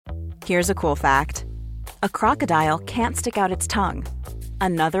Here's a cool fact. A crocodile can't stick out its tongue.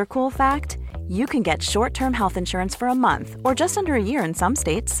 Another cool fact, you can get short-term health insurance for a month or just under a year in some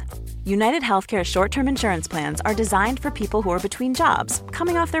states. United Healthcare short-term insurance plans are designed for people who are between jobs,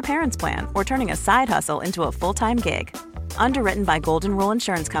 coming off their parents' plan, or turning a side hustle into a full-time gig. Underwritten by Golden Rule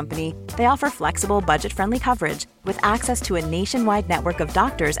Insurance Company, they offer flexible, budget-friendly coverage with access to a nationwide network of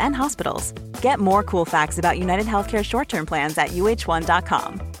doctors and hospitals. Get more cool facts about United Healthcare short-term plans at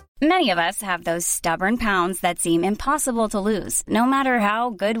uh1.com. Many of us have those stubborn pounds that seem impossible to lose, no matter how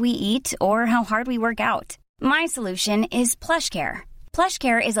good we eat or how hard we work out. My solution is PlushCare.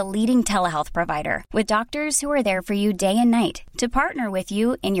 PlushCare is a leading telehealth provider with doctors who are there for you day and night to partner with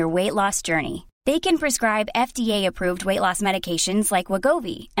you in your weight loss journey. They can prescribe FDA-approved weight loss medications like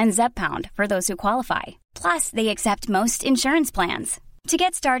Wegovy and Zepbound for those who qualify. Plus, they accept most insurance plans. To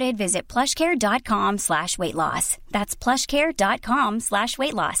get started, visit plushcare.com/weightloss. That's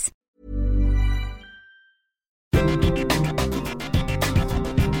plushcare.com/weightloss.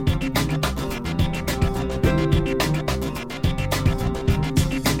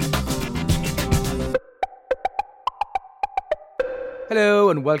 Hello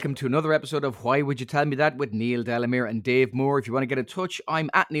and welcome to another episode of Why Would You Tell Me That with Neil Delamere and Dave Moore. If you want to get in touch, I'm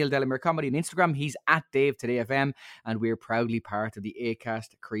at Neil Delamere Comedy on Instagram. He's at Dave Today FM, and we're proudly part of the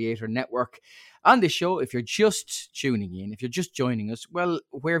Acast Creator Network. On this show, if you're just tuning in, if you're just joining us, well,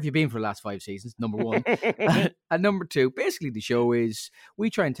 where have you been for the last 5 seasons? Number one. And number two, basically the show is we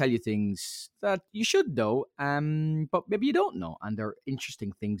try and tell you things that you should know, but maybe you don't know. And they're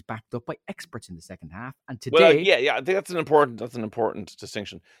interesting things backed up by experts in the second half. And today... Well, yeah, I think that's an important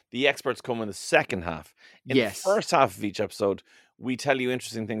distinction. The experts come in the second half. In the first half of each episode, we tell you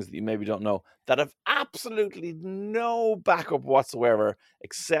interesting things that you maybe don't know that have absolutely no backup whatsoever,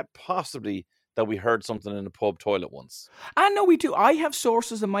 except possibly that we heard something in a pub toilet once. I know we do. I have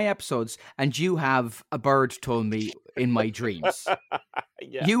sources in my episodes, and you have a bird told me in my dreams.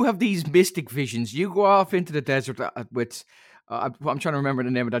 Yeah. You have these mystic visions. You go off into the desert with, I'm trying to remember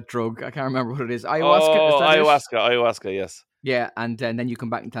the name of that drug. I can't remember what it is. Ayahuasca. Oh, is ayahuasca, yes. Yeah, and then you come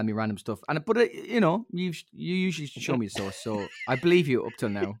back and tell me random stuff. But you know, you usually show me the source, so I believe you up till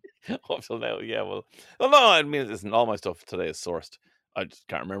now. Up till now, yeah. Well, no, I mean, listen, all my stuff today is sourced. I just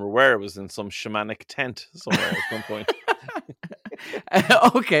can't remember where. It was in some shamanic tent somewhere at some point.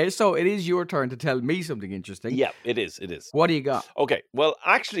 Okay, so it is your turn to tell me something interesting. Yeah, it is. What do you got? Okay, well,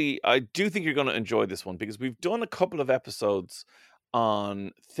 actually, I do think you're going to enjoy this one because we've done a couple of episodes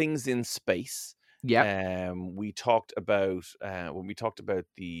on things in space. Yeah. We talked about when we talked about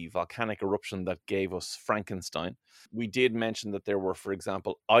the volcanic eruption that gave us Frankenstein. We did mention that there were, for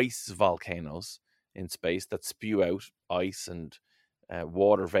example, ice volcanoes in space that spew out ice and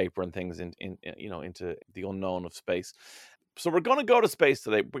water vapor and things into the unknown of space. So we're going to go to space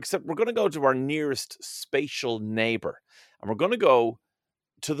today, except we're going to go to our nearest spatial neighbor, and we're going to go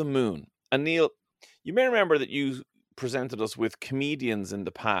to the moon. And Neil, you may remember that you presented us with comedians in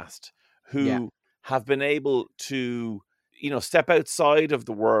the past who have been able to, step outside of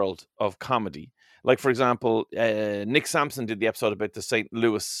the world of comedy. Like, for example, Nick Sampson did the episode about the St.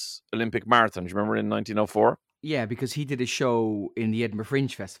 Louis Olympic Marathon. Do you remember in 1904? Yeah, because he did a show in the Edinburgh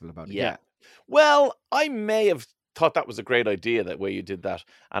Fringe Festival about it. Yeah. Well, I may have thought that was a great idea, that way you did that.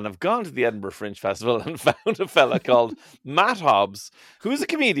 And I've gone to the Edinburgh Fringe Festival and found a fella called Matt Hobbs, who is a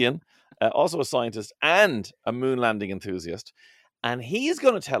comedian, also a scientist and a moon landing enthusiast. And he's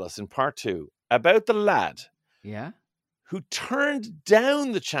going to tell us in part 2 about the lad who turned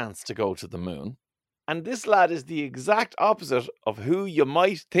down the chance to go to the moon. And this lad is the exact opposite of who you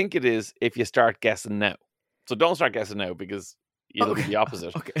might think it is if you start guessing now. So don't start guessing now because it'll be the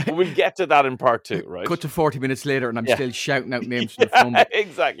opposite. Okay. But we'll get to that in part 2, right? Cut to 40 minutes later and I'm still shouting out names from the phone.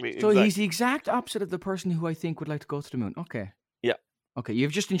 Exactly. So he's the exact opposite of the person who I think would like to go to the moon. Okay. Yeah. Okay,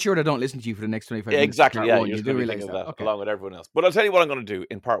 you've just ensured I don't listen to you for the next 25 minutes. Exactly, yeah. You do realize that along with everyone else. But I'll tell you what I'm going to do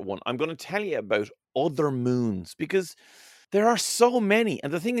in part 1. I'm going to tell you about other moons because there are so many.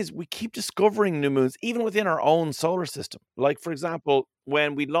 And the thing is, we keep discovering new moons, even within our own solar system. Like, for example,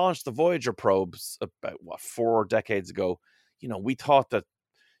 when we launched the Voyager probes about, 4 decades ago, we thought that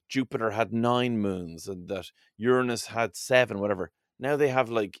Jupiter had 9 moons and that Uranus had 7, whatever. Now they have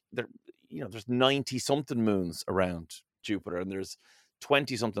there's 90-something moons around Jupiter and there's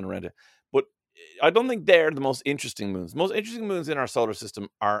 20-something around it. But I don't think they're the most interesting moons. The most interesting moons in our solar system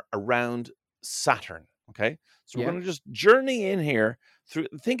are around Saturn. Okay, so we're going to just journey in here through.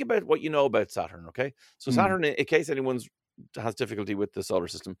 Think about what you know about Saturn. Okay, so Saturn, in case anyone has difficulty with the solar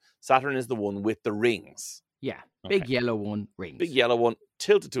system, Saturn is the one with the rings. Yeah, big yellow one, rings. Big yellow one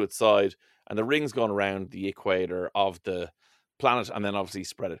tilted to its side, and the rings going around the equator of the planet and then obviously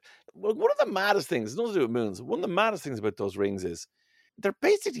spread it. Well, one of the maddest things, nothing to do with moons, one of the maddest things about those rings is they're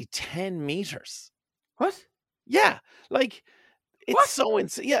basically 10 meters. What? Yeah, like it's What? so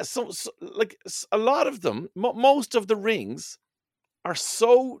insane. Yeah, so like a lot of them, most of the rings are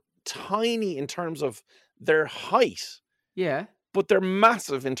so tiny in terms of their height, Yeah. but they're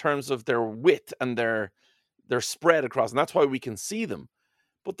massive in terms of their width and their spread across, and that's why we can see them.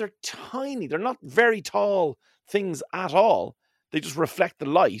 But they're tiny. They're not very tall things at all. They just reflect the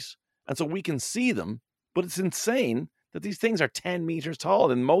light, and so we can see them. But it's insane that these things are 10 meters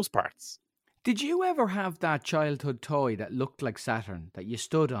tall in most parts. Did you ever have that childhood toy that looked like Saturn that you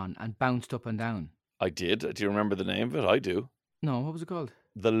stood on and bounced up and down? I did. Do you remember the name of it? I do. No, what was it called?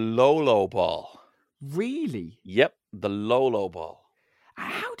 The Lolo ball. Really? Yep, the Lolo ball.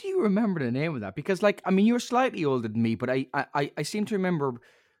 How do you remember the name of that? Because, like, I mean, you're slightly older than me, but I seem to remember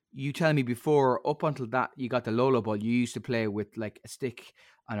you telling me before, up until that, you got the Lolo ball, you used to play with, like, a stick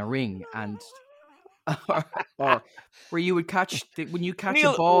and a ring, and or where you would catch, when you catch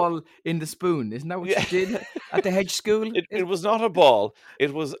Neil, a ball in the spoon. Isn't that what Yeah. you did at the hedge school? It was not a ball.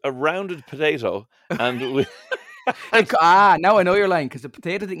 It was a rounded potato, and we, Now I know you're lying, because the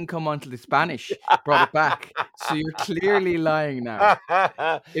potato didn't come until the Spanish brought it back. So you're clearly lying now.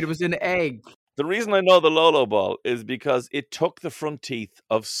 It was an egg. the reason I know the Lolo ball is because it took the front teeth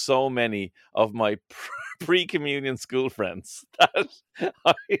of so many of my pre-communion school friends that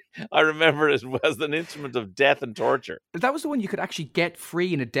I remember it as an instrument of death and torture. That was the one you could actually get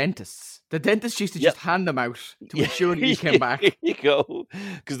free in a dentist's. The dentist used to Yep. just hand them out to ensure that you came back. Here you go.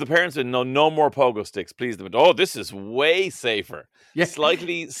 Because the parents said, no more pogo sticks, please. They went, oh, this is way safer. Yeah.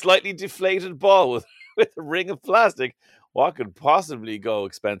 Slightly deflated ball with a ring of plastic. What could possibly go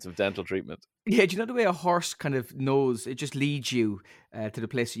expensive dental treatment? Yeah, do you know the way a horse kind of knows? It just leads you to the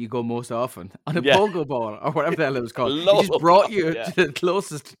place that you go most often. On a Yeah. pogo ball, or whatever the hell it was called. It Lolo just brought ball, you yeah. to the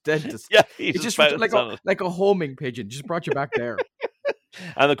closest dentist. Yeah, he It just just bounced like on it. a homing pigeon. Just brought you back there.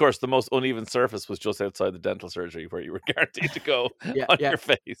 And of course, the most uneven surface was just outside the dental surgery where you were guaranteed to go Yeah, on yeah. your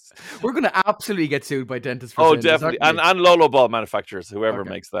face. We're going to absolutely get sued by dentists for Oh, saying this, definitely. aren't we? And Lolo ball manufacturers, whoever Okay.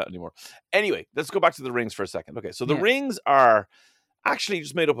 makes that anymore. Anyway, let's go back to the rings for a second. Okay, so the Yeah. rings are actually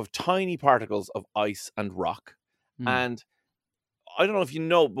just made up of tiny particles of ice and rock. Mm. And I don't know if you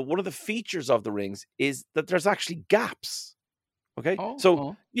know, but one of the features of the rings is that there's actually gaps. Okay,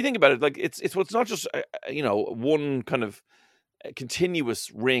 so you think about it, like it's not just one kind of continuous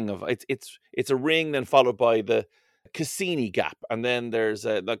ring of it's a ring then followed by the Cassini gap, and then there's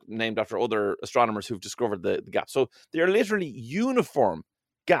like named after other astronomers who've discovered the gap. So they're literally uniform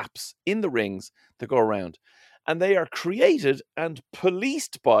gaps in the rings that go around, and they are created and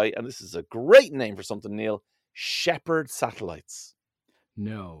policed by, and this is a great name for something, Neil, Shepherd satellites.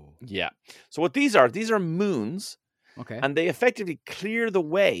 No. Yeah. So what these are moons, Okay. and they effectively clear the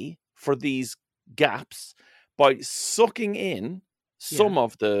way for these gaps by sucking in some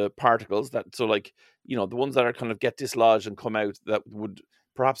of the particles the ones that are kind of get dislodged and come out that would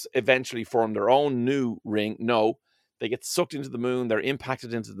perhaps eventually form their own new ring. No, they get sucked into the moon, they're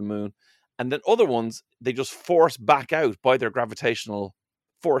impacted into the moon, and then other ones they just force back out by their gravitational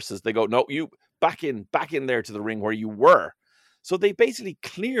forces. They go, no, you back in there to the ring where you were. So they basically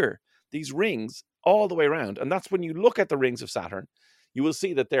clear these rings all the way around, and that's when you look at the rings of Saturn, you will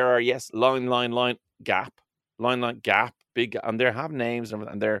see that there are line, gap, big, and they have names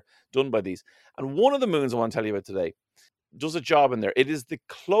and they're done by these. And one of the moons I want to tell you about today does a job in there. It is the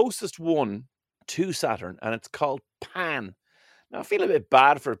closest one to Saturn, and it's called Pan. Now, I feel a bit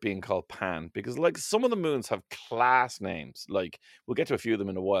bad for it being called Pan because, like, some of the moons have class names. Like, we'll get to a few of them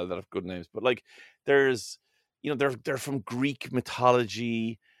in a while that have good names. But like, there's, they're from Greek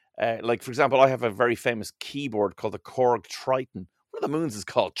mythology. Like, for example, I have a very famous keyboard called the Korg Triton. One of the moons is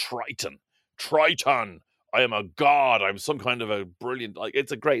called Triton. Triton. I am a god. I'm some kind of a brilliant, like,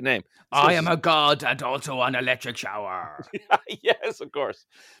 it's a great name. I am a god and also an electric shower. Yes, of course.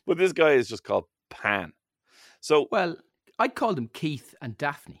 But this guy is just called Pan. So, Well, I'd call them Keith and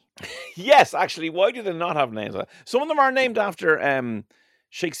Daphne. yes, actually, why do they not have names? Some of them are named after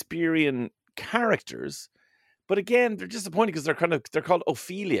Shakespearean characters, but again, they're disappointing because they're called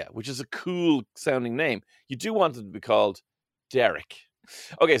Ophelia, which is a cool sounding name. You do want them to be called Derek.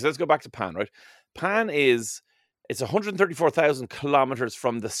 Okay, so let's go back to Pan, right? Pan it's 134,000 kilometers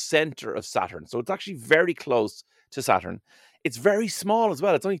from the center of Saturn, so it's actually very close to Saturn. It's very small as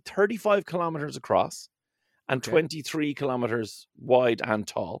well. It's only 35 kilometers across and 23 kilometers wide and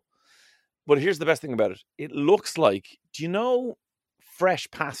tall. But here's the best thing about it. It looks like, do you know fresh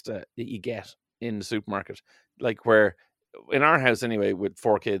pasta that you get in the supermarket? Like, where, in our house anyway, with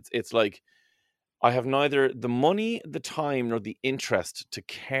 4 kids, it's like I have neither the money, the time, nor the interest to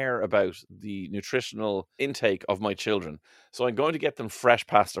care about the nutritional intake of my children. So I'm going to get them fresh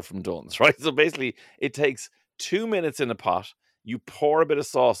pasta from Dunn's, right? So basically, it takes 2 minutes in a pot. You pour a bit of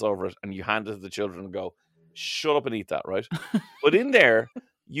sauce over it, and you hand it to the children and go, "Shut up and eat that," right? But in there,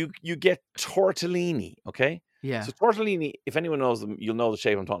 you get tortellini, okay? Yeah. So tortellini, if anyone knows them, you'll know the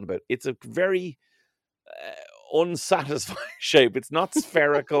shape I'm talking about. It's a very unsatisfying shape. It's not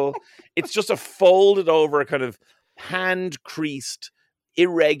spherical. It's just a folded over kind of hand creased,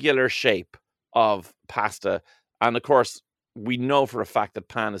 irregular shape of pasta. And of course, we know for a fact that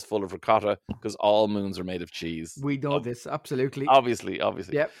pan is full of ricotta because all moons are made of cheese. We know this, absolutely. Obviously.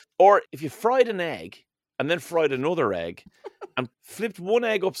 Yep. Or if you fried an egg and then fried another egg and flipped one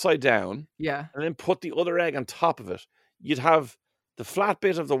egg upside down, Yeah. and then put the other egg on top of it, you'd have the flat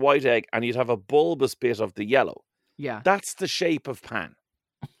bit of the white egg and you'd have a bulbous bit of the yellow. Yeah. That's the shape of pan.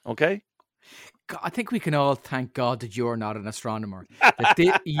 Okay? God, I think we can all thank God that you're not an astronomer.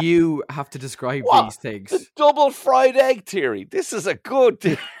 That you have to describe these things. The double fried egg theory. This is a good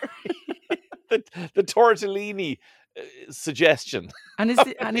theory. the tortellini suggestion. And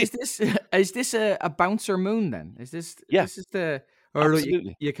is this a bouncer moon then? Is this Yes. This is the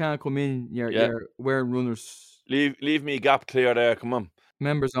Absolutely. you can't come in. You're wearing runners. Leave me a gap clear there. Come on.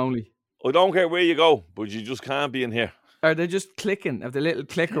 Members only. I don't care where you go, but you just can't be in here. Are they just clicking of the little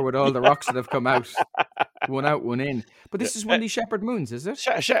clicker with all the rocks that have come out? One out, one in. But this is one of these shepherd moons, is it?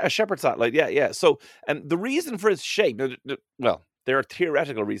 A shepherd satellite, yeah. So, and the reason for its shape, well, there are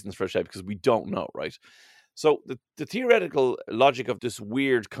theoretical reasons for its shape because we don't know, right? So the theoretical logic of this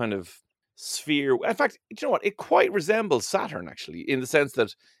weird kind of sphere, in fact, you know what? It quite resembles Saturn, actually, in the sense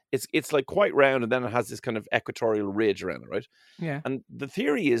that it's like quite round and then it has this kind of equatorial ridge around it, right? Yeah. And the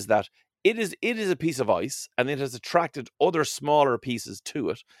theory is that it is a piece of ice and it has attracted other smaller pieces to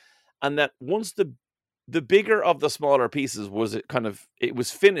it. And that once the bigger of the smaller pieces it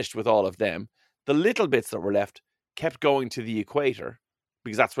was finished with all of them, the little bits that were left kept going to the equator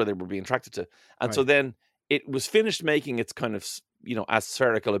because that's where they were being attracted to. And so then it was finished making its kind of, as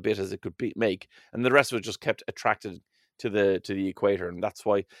spherical a bit as it could make. And the rest of it just kept attracted to the equator. And that's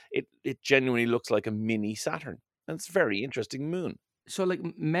why it genuinely looks like a mini Saturn. And it's a very interesting moon. So, like,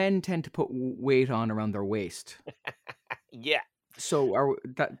 men tend to put weight on around their waist. Yeah. So,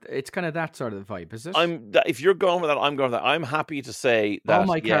 it's kind of that sort of vibe, is it? If you're going with that, I'm going with that. I'm happy to say that all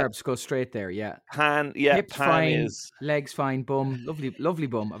my carbs go straight there. Yeah. Pan, hips Pan fine, is legs fine, bum, lovely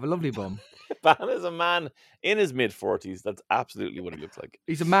bum. I have a lovely bum. Pan is a man in his mid-40s. That's absolutely what he looks like.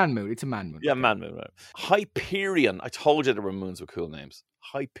 He's a man moon. It's a man moon. Yeah, man moon. Right. Hyperion. I told you there were moons with cool names.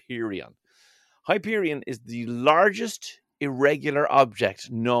 Hyperion. Hyperion is the largest irregular object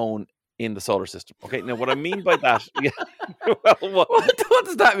known in the solar system. Okay, now what I mean by that, what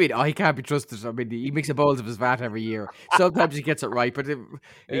does that mean? Oh, he can't be trusted. I mean, he makes a bowls of his vat every year. Sometimes he gets it right, but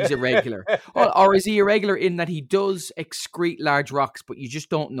he's irregular. Or is he irregular in that he does excrete large rocks, but you just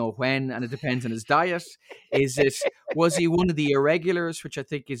don't know when, and it depends on his diet? Was he one of the irregulars, which I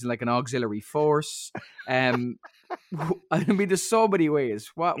think is like an auxiliary force? I mean, there's so many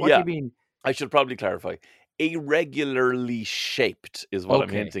ways. What do you mean? I should probably clarify. Irregularly shaped is what I'm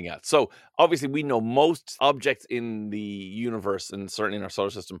hinting at. So obviously we know most objects in the universe and certainly in our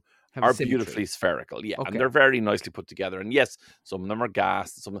solar system are beautifully spherical. Yeah. And they're very nicely put together. And yes, some of them are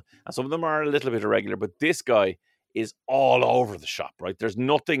gas, some of them are a little bit irregular, but this guy is all over the shop, right? There's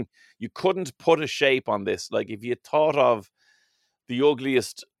nothing, you couldn't put a shape on this. Like if you thought of the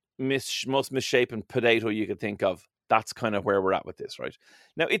ugliest, most misshapen potato you could think of, that's kind of where we're at with this, right?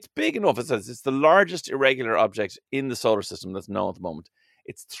 Now, it's big enough. It says it's the largest irregular object in the solar system that's known at the moment.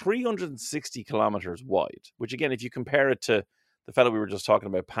 It's 360 kilometers wide, which again, if you compare it to the fellow we were just talking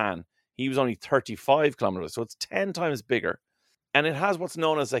about, Pan, he was only 35 kilometers. So it's 10 times bigger. And it has what's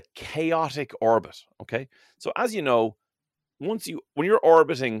known as a chaotic orbit, okay? So as you know, when you're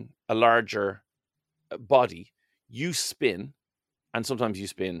orbiting a larger body, you spin, and sometimes you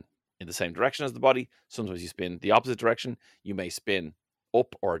spin in the same direction as the body. Sometimes you spin the opposite direction. You may spin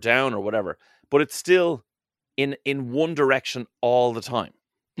up or down or whatever, but it's still in one direction all the time.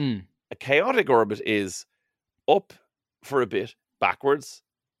 A chaotic orbit is up for a bit, backwards,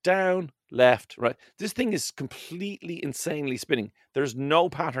 down, left, right. This thing is completely insanely spinning. There's no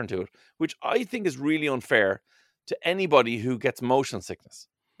pattern to it, which I think is really unfair to anybody who gets motion sickness.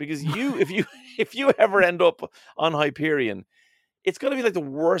 Because if you ever end up on Hyperion, it's going to be like the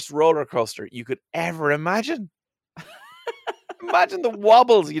worst roller coaster you could ever imagine. Imagine the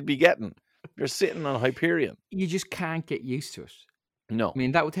wobbles you'd be getting if you're sitting on Hyperion. You just can't get used to it. No. I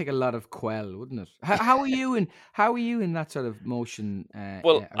mean, that would take a lot of quell, wouldn't it? How are you in? How are you in that sort of motion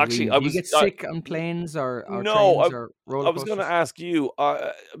Well, actually, arena? Do you get sick on planes or no, trains or I roller was going to coasters? ask you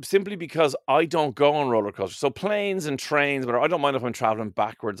simply because I don't go on roller coasters. So planes and trains, but I don't mind if I'm traveling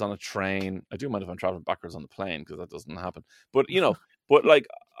backwards on a train. I do mind if I'm traveling backwards on the plane because that doesn't happen. But but like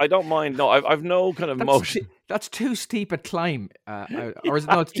I don't mind. No, I've no kind of motion. That's too steep a climb, or is it?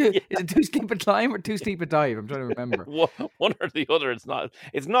 No, it's too. Yeah. Is it too steep a climb or too steep a dive? I'm trying to remember. One or the other. It's not.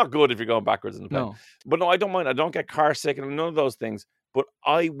 It's not good if you're going backwards in the plane. No. But no, I don't mind. I don't get car sick and none of those things. But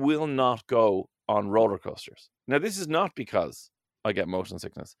I will not go on roller coasters. Now, this is not because I get motion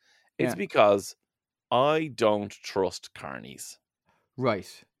sickness. It's Yeah. because I don't trust carnies.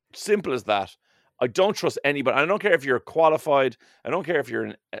 Right. Simple as that. I don't trust anybody. I don't care if you're qualified. I don't care if you're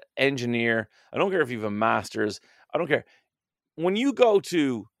an engineer. I don't care if you have a master's. I don't care. When you go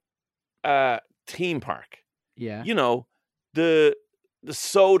to a theme park, Yeah. the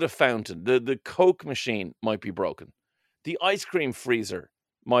soda fountain, the Coke machine might be broken. The ice cream freezer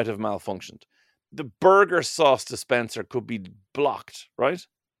might have malfunctioned. The burger sauce dispenser could be blocked, right?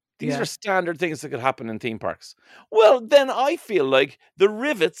 These Yeah. are standard things that could happen in theme parks. Well, then I feel like the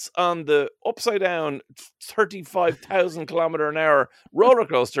rivets on the upside down 35,000 kilometer an hour roller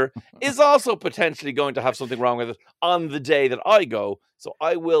coaster is also potentially going to have something wrong with it on the day that I go. So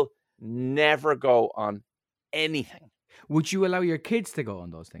I will never go on anything. Would you allow your kids to go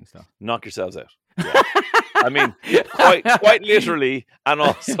on those things, though? Knock yourselves out. Yeah. I mean, quite literally, and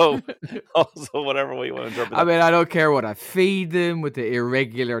also whatever way you want to interpret I it. mean, I don't care what I feed them with the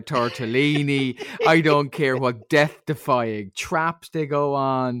irregular tortellini. I don't care what death-defying traps they go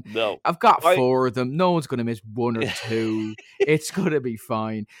on. No. I've got 4 of them. No one's going to miss 1 or 2. It's going to be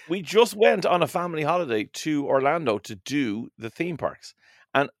fine. We just went on a family holiday to Orlando to do the theme parks.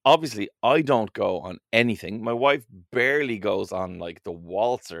 And obviously, I don't go on anything. My wife barely goes on like the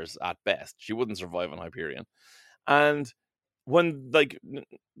waltzers at best. She wouldn't survive on Hyperion. And when like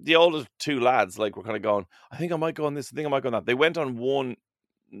the older 2 lads like were kind of going, I think I might go on this, I think I might go on that. They went on one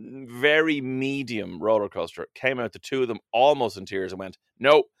very medium roller coaster. Came out, the 2 of them almost in tears and went,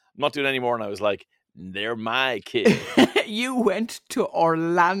 no, I'm not doing any more. And I was like, they're my kids. You went to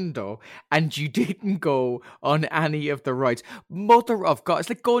Orlando and you didn't go on any of the rides. Mother of God, it's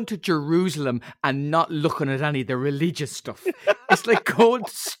like going to Jerusalem and not looking at any of the religious stuff. It's like going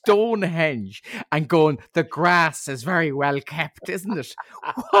to Stonehenge and going, the grass is very well kept, isn't it?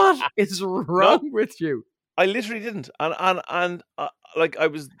 What is wrong with you? I literally didn't, and like I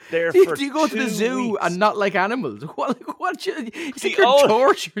was there Do for. you go to the 2 zoo weeks. and not like animals? What it's like The you're only-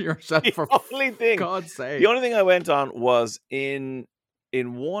 torturing yourself The for only thing, God's sake. the only thing I went on was in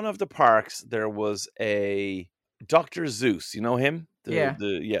one of the parks. There was a Dr. Zeus. You know him?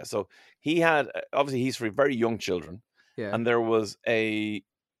 Yeah. So he had, obviously he's for very young children, Yeah. and there was a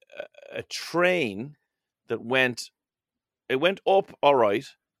train that went up all right,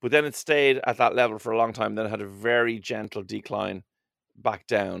 but then it stayed at that level for a long time. Then it had a very gentle decline back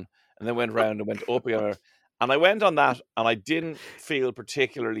down, and then went round and went up again. And I went on that, and I didn't feel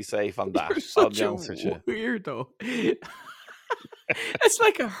particularly safe on that. You're I'll such be a honest with you. weirdo. It's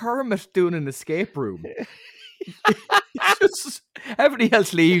like a hermit doing an escape room. Just, everybody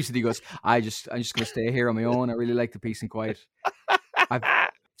else leaves and he goes, I'm just going to stay here on my own. I really like the peace and quiet.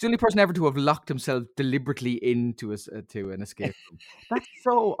 It's the only person ever to have locked himself deliberately into to an escape room. That's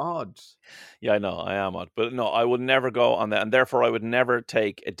so odd. Yeah, I know, I am odd. But no, I would never go on that. And therefore, I would never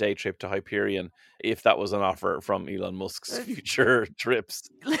take a day trip to Hyperion if that was an offer from Elon Musk's future trips.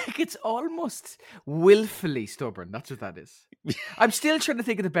 Like, it's almost willfully stubborn. That's what that is. I'm still trying to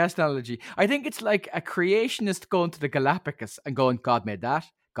think of the best analogy. I think it's like a creationist going to the Galapagos and going, God made that,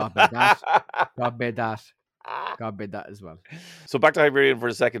 God made that, God made that, God made that as well. So back to Hyperion for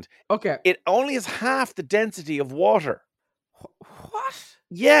a second. Okay. It only has half the density of water. What?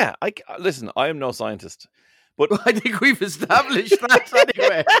 Yeah, listen, I am no scientist. But I think we've established that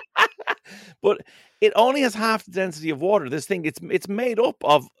anyway. But it only has half the density of water. This thing, it's made up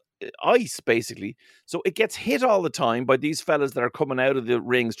of ice, basically. So it gets hit all the time by these fellas that are coming out of the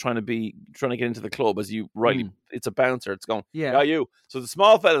rings trying to get into the club. As you rightly, it's a bouncer. It's going, yeah, you. So the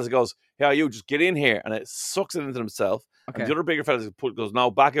small fellas goes, yeah, you, just get in here, and it sucks it into himself. Okay. And the other bigger fellas goes, no,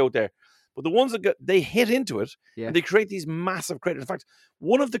 back out there. But the ones that they hit into it, and they create these massive craters. In fact,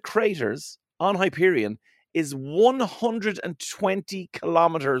 one of the craters on Hyperion is 120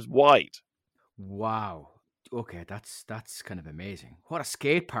 kilometers wide. Wow. Okay, that's kind of amazing. What a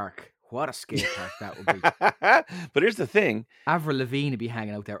skate park. What a skate park that would be. But here's the thing. Avril Lavigne would be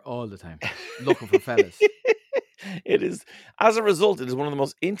hanging out there all the time, looking for fellas. It is, as a result, it is one of the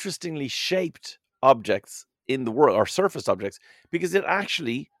most interestingly shaped objects in the world, or surface objects, because it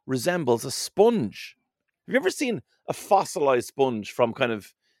actually resembles a sponge. Have you ever seen a fossilized sponge from kind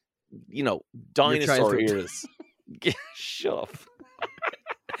of, dinosaur eras? Shut up.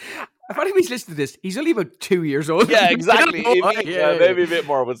 If anybody's listening to this, he's only about 2 years old. Yeah, exactly. Maybe a bit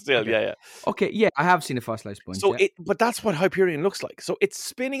more, but still, yeah. Okay, yeah, I have seen a fossilized sponge. So, but that's what Hyperion looks like. So it's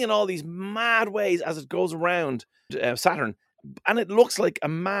spinning in all these mad ways as it goes around Saturn, and it looks like a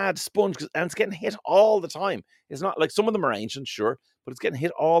mad sponge, and it's getting hit all the time. It's not like some of them are ancient, sure, but it's getting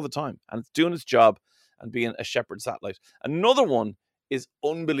hit all the time, and it's doing its job and being a shepherd satellite. Another one is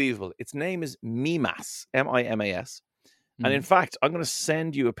unbelievable. Its name is MIMAS, MIMAS. And in fact, I'm going to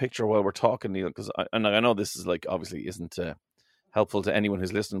send you a picture while we're talking, Neil, because I know this is like obviously isn't helpful to anyone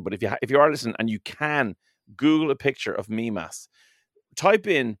who's listening. But if you are listening and you can Google a picture of MIMAS, type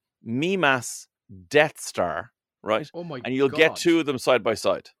in MIMAS Death Star, right? Oh my! And you'll get two of them side by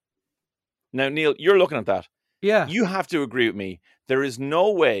side. Now, Neil, you're looking at that. Yeah. You have to agree with me. There is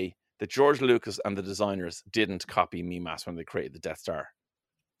no way that George Lucas and the designers didn't copy MIMAS when they created the Death Star.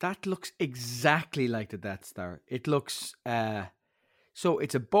 That looks exactly like the Death Star. It looks so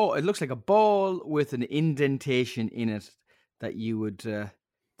it's a ball. It looks like a ball with an indentation in it that you would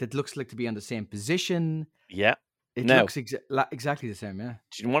that looks like to be on the same position. Yeah, it looks exactly the same. Yeah.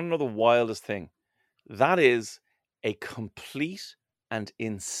 Do you want to know the wildest thing? That is a complete and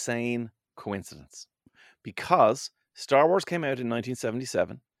insane coincidence, because Star Wars came out in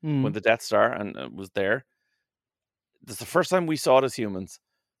 1977 when the Death Star was there. That's the first time we saw it as humans.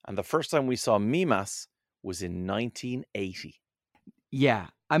 And the first time we saw MIMAS was in 1980. Yeah.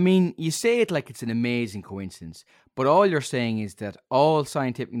 I mean, you say it like it's an amazing coincidence, but all you're saying is that all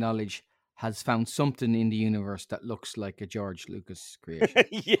scientific knowledge has found something in the universe that looks like a George Lucas creation.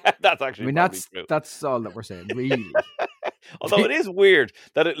 Yeah, that's actually true. That's all that we're saying, really. Although it is weird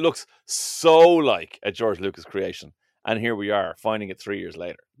that it looks so like a George Lucas creation. And here we are, finding it 3 years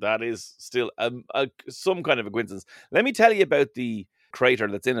later. That is still some kind of a coincidence. Let me tell you about the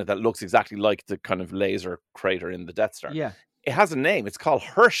crater that's in it that looks exactly like the kind of laser crater in the Death Star. Yeah. It has a name. It's called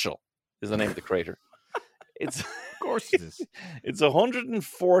Herschel, is the name of the crater. It's of course it is. It's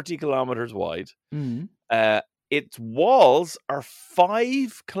 140 kilometers wide. Mm-hmm. Its walls are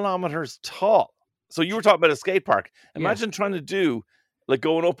 5 kilometers tall. So you were talking about a skate park. Imagine trying to do, like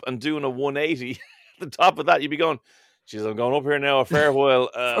going up and doing a 180 at the top of that. You'd be going, geez, I'm going up here now a fair while.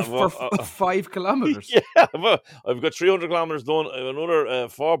 For 5 kilometers. Yeah, I've got 300 kilometers done. I have another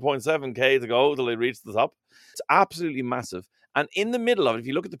 4.7k to go till I reach the top. It's absolutely massive. And in the middle of it, if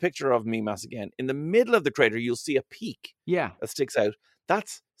you look at the picture of MIMAS again, in the middle of the crater, you'll see a peak that sticks out.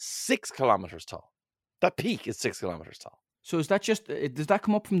 That's 6 kilometers tall. That peak is 6 kilometers tall. So is that just, does that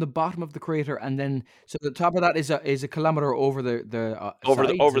come up from the bottom of the crater, and then so the top of that is a kilometer over the over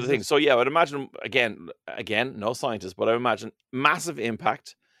the thing? So yeah, I'd imagine again, no scientist, but I would imagine massive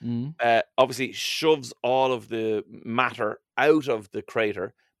impact. Obviously shoves all of the matter out of the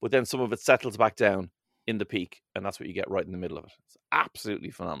crater, but then some of it settles back down in the peak, and that's what you get right in the middle of it. It's absolutely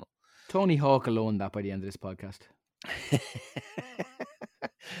phenomenal. Tony Hawk alone that by the end of this podcast.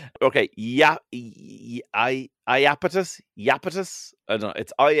 Okay, Iapetus. I don't know.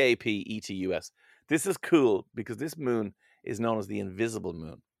 It's IAPETUS. This is cool because this moon is known as the invisible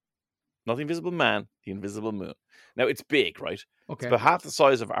moon. Not the invisible man, the invisible moon. Now, it's big, right? Okay. It's about half the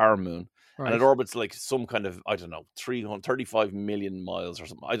size of our moon. Right. And it orbits like some kind of, I don't know, 335 million miles or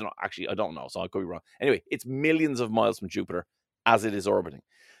something. I don't know. Actually, I don't know, so I could be wrong. Anyway, it's millions of miles from Jupiter as it is orbiting.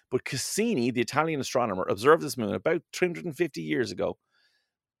 But Cassini, the Italian astronomer, observed this moon about 350 years ago.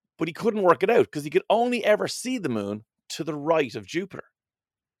 But he couldn't work it out because he could only ever see the moon to the right of Jupiter.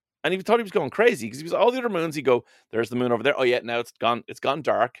 And he thought he was going crazy because he was all the other moons. He'd go, there's the moon over there. Oh, yeah, now it's gone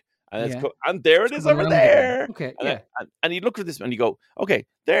dark. And, and there it is over there. Okay, and he'd look for this and he'd go, okay,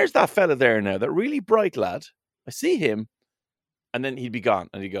 there's that fella there now, that really bright lad. I see him. And then he'd be gone.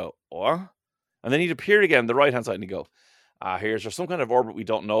 And he'd go, what? And then he'd appear again on the right-hand side and he'd go, here's some kind of orbit we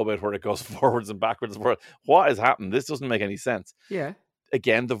don't know about where it goes forwards and backwards. What has happened? This doesn't make any sense. Yeah.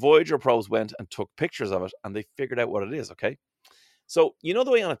 Again, the Voyager probes went and took pictures of it, and they figured out what it is, okay? So, you know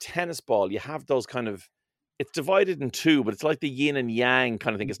the way on a tennis ball, you have those kind of, it's divided in two, but it's like the yin and yang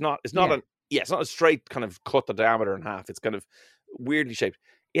kind of thing. It's not a straight kind of cut the diameter in half. It's kind of weirdly shaped.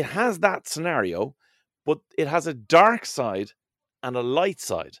 It has that scenario, but it has a dark side and a light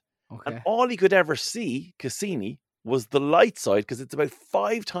side. Okay. And all he could ever see, Cassini, was the light side because it's about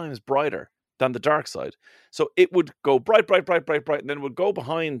 5 times brighter than the dark side. So it would go bright, and then it would go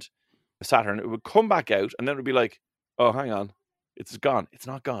behind Saturn. It would come back out, and then it would be like, oh, hang on. It's gone. It's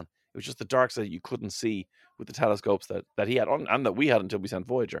not gone. It was just the dark side you couldn't see with the telescopes that he had on, and that we had until we sent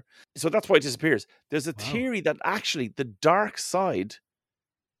Voyager. So that's why it disappears. There's a theory that actually the dark side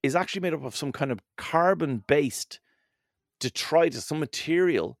is actually made up of some kind of carbon-based detritus, some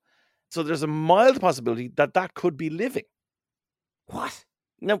material. So there's a mild possibility that could be living. What?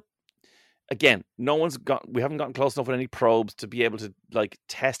 Now, again, we haven't gotten close enough with any probes to be able to like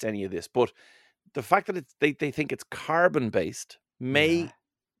test any of this, but the fact that they think it's carbon-based may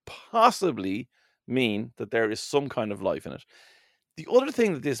possibly mean that there is some kind of life in it. The other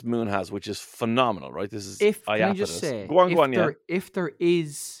thing that this moon has, which is phenomenal, right? This is can Iapetus. I just say, go on, if there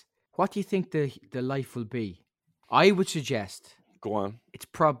is, what do you think the life will be? I would suggest, go on, it's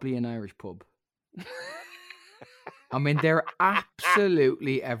probably an Irish pub. I mean, they're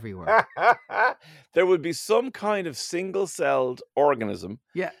absolutely everywhere. There would be some kind of single-celled organism.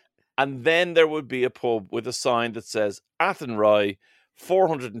 Yeah. And then there would be a pub with a sign that says Athenry,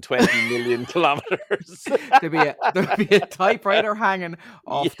 420 million kilometers. There'd be a typewriter hanging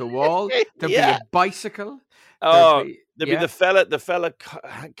off the wall. There'd be a bicycle. There'd be the fella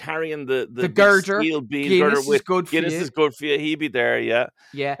carrying the girder. Steel beam Guinness girder with is good for Guinness you. is good for you. He'd be there, yeah.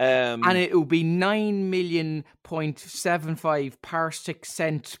 And it would be 9,000,000.75 parsec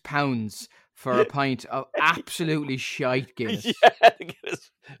cent pounds for a pint of absolutely shite Guinness. Yeah, Guinness.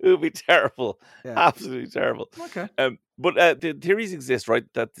 It would be terrible. Yeah. Absolutely terrible. Okay. But the theories exist, right,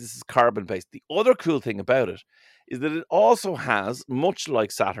 that this is carbon-based. The other cool thing about it is that it also has, much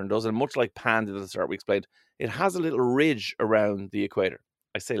like Saturn does, and much like Pan did at the start, we explained, it has a little ridge around the equator.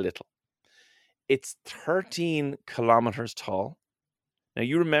 I say little. It's 13 kilometers tall. Now,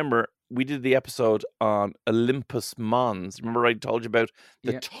 you remember we did the episode on Olympus Mons. Remember I told you about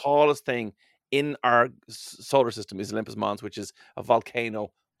the tallest thing in our solar system is Olympus Mons, which is a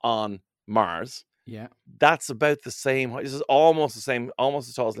volcano on Mars. Yeah. That's about the same. This is almost the same, almost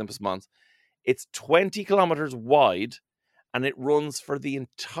as tall as Olympus Mons. It's 20 kilometers wide, and it runs for the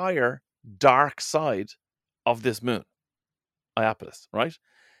entire dark side of this moon, Iapetus, right?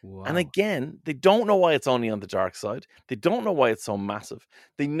 Wow. And again, they don't know why it's only on the dark side. They don't know why it's so massive.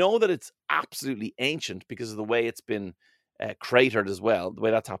 They know that it's absolutely ancient because of the way it's been cratered as well, the way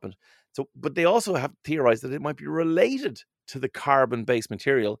that's happened. So, but they also have theorized that it might be related to the carbon-based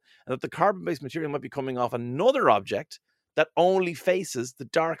material, and that the carbon-based material might be coming off another object that only faces the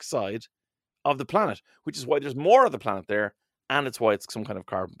dark side of the planet, which is why there's more of the planet there, and it's why it's some kind of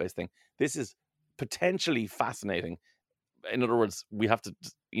carbon-based thing. This is potentially fascinating. In other words, we have to,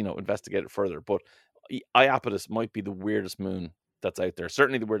 investigate it further. But Iapetus might be the weirdest moon that's out there.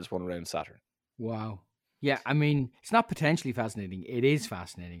 Certainly the weirdest one around Saturn. Wow. Yeah, I mean, it's not potentially fascinating. It is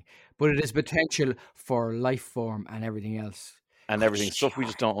fascinating. But it is potential for life form and everything else. And everything. Stuff we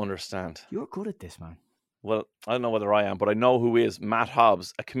just don't understand. You're good at this, man. Well, I don't know whether I am, but I know who is. Matt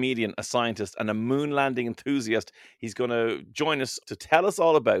Hobbs, a comedian, a scientist, and a moon landing enthusiast. He's going to join us to tell us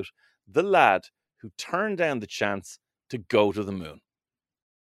all about the lad who turned down the chance to go to the moon.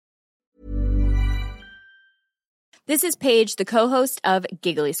 This is Paige, the co-host of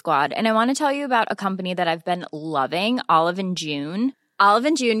Giggly Squad, and I want to tell you about a company that I've been loving, Olive & June.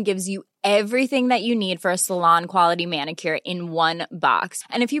 Olive & June gives you everything that you need for a salon-quality manicure in one box.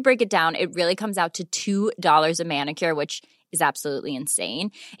 And if you break it down, it really comes out to $2 a manicure, which is absolutely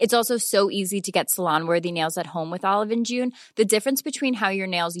insane. It's also so easy to get salon-worthy nails at home with Olive & June. The difference between how your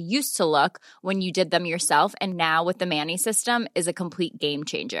nails used to look when you did them yourself and now with the Mani system is a complete game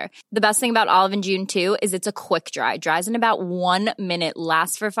changer. The best thing about Olive & June, too, is it's a quick dry. Dries in about 1 minute,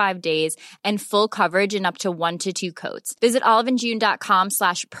 lasts for 5 days, and full coverage in up to 1 to 2 coats. Visit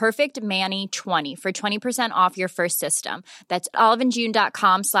oliveandjune.com/perfectmani20 for 20% off your first system. That's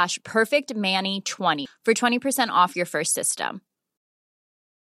oliveandjune.com/perfectmani20 for 20% off your first system.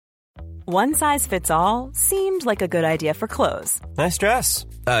 One size fits all seemed like a good idea for clothes. Nice dress.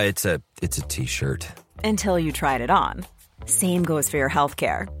 It's a t-shirt. Until you tried it on. Same goes for your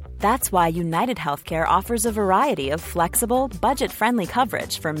healthcare. That's why United Healthcare offers a variety of flexible, budget-friendly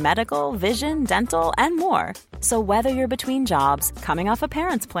coverage for medical, vision, dental, and more. So whether you're between jobs, coming off a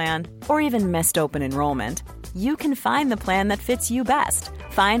parent's plan, or even missed open enrollment, you can find the plan that fits you best.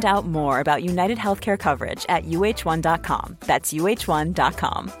 Find out more about United Healthcare coverage at uh1.com. That's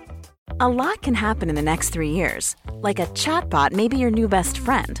uh1.com. A lot can happen in the next 3 years. Like a chatbot may be your new best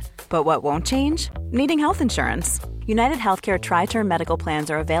friend. But what won't change? Needing health insurance. United Healthcare Tri-Term Medical Plans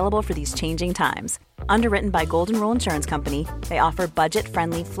are available for these changing times. Underwritten by Golden Rule Insurance Company, they offer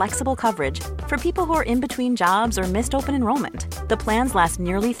budget-friendly, flexible coverage for people who are in between jobs or missed open enrollment. The plans last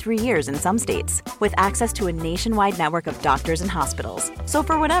nearly 3 years in some states, with access to a nationwide network of doctors and hospitals. So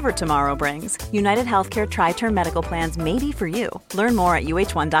for whatever tomorrow brings, United Healthcare Tri-Term Medical Plans may be for you. Learn more at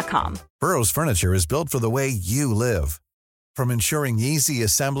uh1.com. Burrow's furniture is built for the way you live. From ensuring easy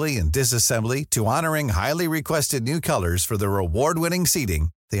assembly and disassembly to honoring highly requested new colors for their award-winning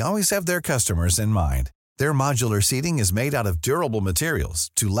seating, they always have their customers in mind. Their modular seating is made out of durable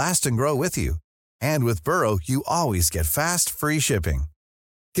materials to last and grow with you. And with Burrow, you always get fast, free shipping.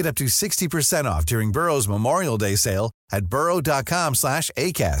 Get up to 60% off during Burrow's Memorial Day sale at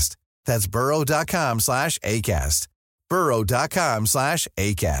burrow.com/ACAST. That's burrow.com/ACAST.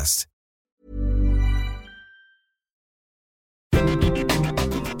 burrow.com/ACAST.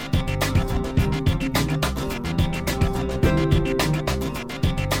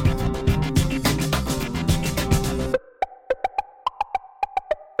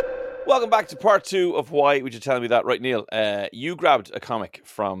 Welcome back to part 2 of Why Would You Tell Me That? Right, Neil, you grabbed a comic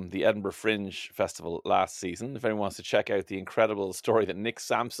from the Edinburgh Fringe Festival last season. If anyone wants to check out the incredible story that Nick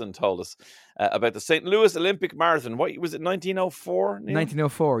Sampson told us about the St. Louis Olympic Marathon. What was it, 1904, Neil?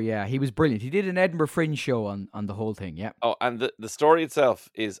 1904, yeah. He was brilliant. He did an Edinburgh Fringe show on the whole thing, yeah. Oh, and the story itself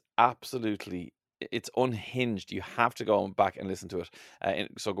is absolutely... It's unhinged. You have to go back and listen to it.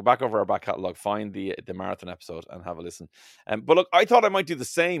 So go back over our back catalogue, find the marathon episode and have a listen. But look, I thought I might do the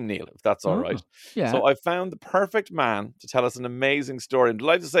same, Neil, if that's all right. Yeah. So I found the perfect man to tell us an amazing story. I'm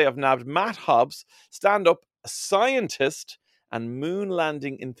delighted to say I've nabbed Matt Hobbs, stand-up scientist and moon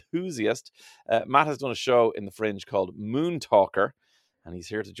landing enthusiast. Matt has done a show in the Fringe called Moon Talker, and he's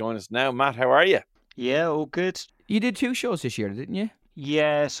here to join us now. Matt, how are you? Yeah, all good. You did 2 shows this year, didn't you?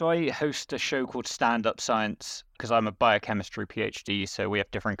 Yeah, so I host a show called Stand Up Science because I'm a biochemistry PhD, so we have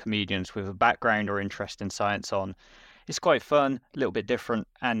different comedians with a background or interest in science on. It's quite fun, a little bit different,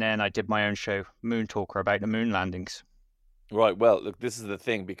 and then I did my own show, Moon Talker, about the moon landings. Right, well, look, this is the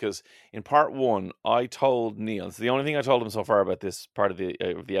thing, because in part 1, I told Neil, it's the only thing I told him so far about this part of the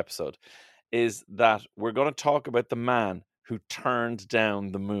episode, is that we're going to talk about the man who turned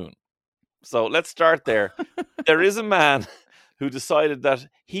down the moon. So let's start there. There is a man who decided that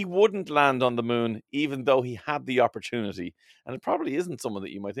he wouldn't land on the moon even though he had the opportunity. And it probably isn't someone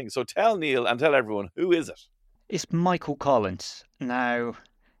that you might think. So tell Neil and tell everyone, who is it? It's Michael Collins. Now,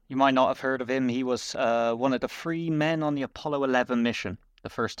 you might not have heard of him. He was one of the 3 men on the Apollo 11 mission, the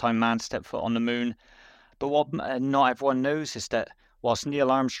first time man stepped foot on the moon. But what not everyone knows is that whilst Neil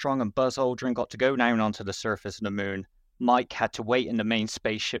Armstrong and Buzz Aldrin got to go down onto the surface of the moon, Mike had to wait in the main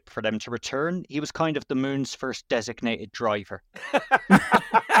spaceship for them to return. He was kind of the moon's first designated driver.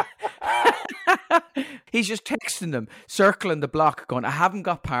 He's just texting them, circling the block, going, I haven't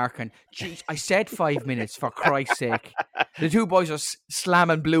got parking. Jeez, I said 5 minutes, for Christ's sake. The 2 boys are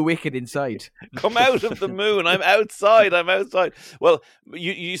slamming Blue Wicket inside. Come out of the moon. I'm outside. Well,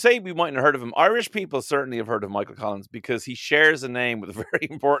 you say we mightn't have heard of him. Irish people certainly have heard of Michael Collins because he shares a name with a very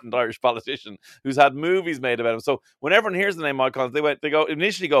important Irish politician who's had movies made about him. So when everyone hears the name Michael Collins, they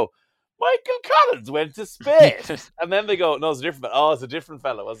initially go, Michael Collins went to space. And then they go, no, it's a different. Oh, it's a different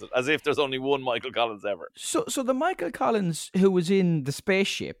fellow, was it? As if there's only one Michael Collins ever. So the Michael Collins who was in the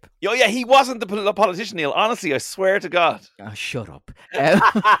spaceship. Oh, yeah, he wasn't the politician, Neil. Honestly, I swear to God. Oh, shut up.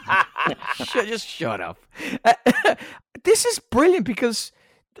 Just shut up. This is brilliant because,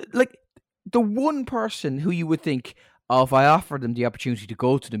 like, the one person who you would think, oh, if I offered them the opportunity to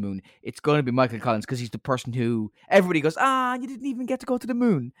go to the moon, it's going to be Michael Collins because he's the person who everybody goes, you didn't even get to go to the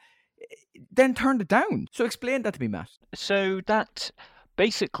moon. Then turned it down. So explain that to me, Matt. So that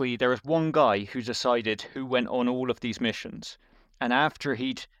basically there was one guy who decided who went on all of these missions. And after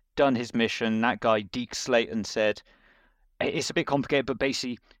he'd done his mission, that guy, Deke Slayton, said, it's a bit complicated, but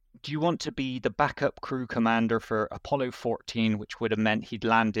basically, do you want to be the backup crew commander for Apollo 14, which would have meant he'd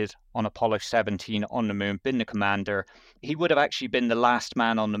landed on Apollo 17 on the moon, been the commander. He would have actually been the last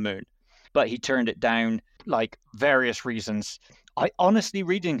man on the moon. But he turned it down, like various reasons. I honestly,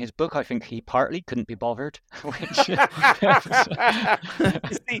 reading his book, I think he partly couldn't be bothered. Which... You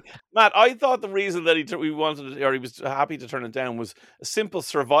see, Matt, I thought the reason that he was happy to turn it down was a simple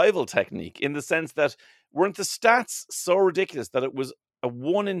survival technique, in the sense that weren't the stats so ridiculous that it was a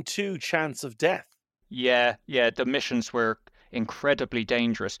 1 in 2 chance of death? Yeah, the missions were incredibly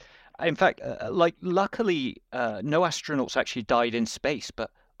dangerous. In fact, luckily, no astronauts actually died in space, but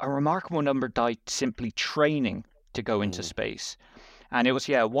a remarkable number died simply training to go into space. And it was,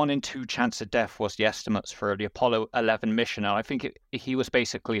 1 in 2 chance of death was the estimates for the Apollo 11 mission. And I think he was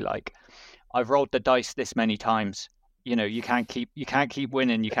basically like, I've rolled the dice this many times. you can't keep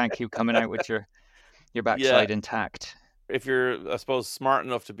winning. You can't keep coming out with your backside intact. If you're, I suppose, smart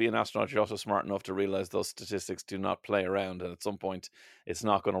enough to be an astronaut, you're also smart enough to realize those statistics do not play around, and at some point, it's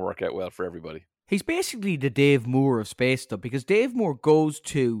not going to work out well for everybody. He's basically the Dave Moore of space stuff, because Dave Moore goes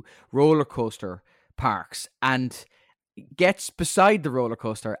to roller coaster parks and gets beside the roller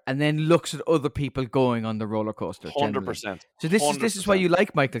coaster and then looks at other people going on the roller coaster. 100%. So this is why you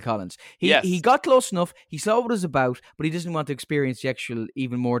like Michael Collins. He got close enough. He saw what it was about, but he doesn't want to experience the actual,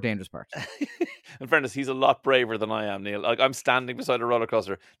 even more dangerous part. In fairness, he's a lot braver than I am, Neil. Like, I'm standing beside a roller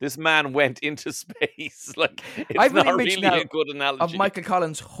coaster. This man went into space. Like, it's not really a good analogy. Of Michael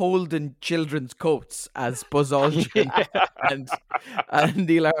Collins holding children's coats as Buzz Aldrin and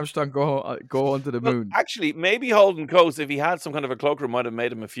Neil Armstrong go onto the moon. Actually, maybe holding coats, if he had some kind of a cloakroom, might have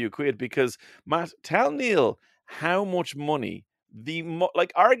made him a few quid. Because, Matt, tell Neil how much money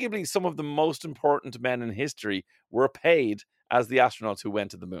arguably some of the most important men in history were paid as the astronauts who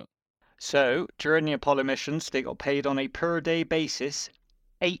went to the moon. So, during the Apollo missions, they got paid on a per-day basis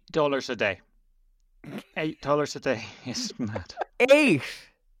 $8 a day. $8 a day. It's mad. 8?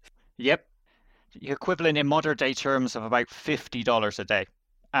 Yep. The equivalent in modern-day terms of about $50 a day.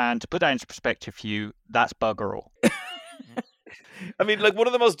 And to put that into perspective for you, that's bugger all. I mean, like, one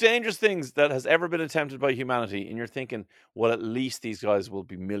of the most dangerous things that has ever been attempted by humanity, and you're thinking, well, at least these guys will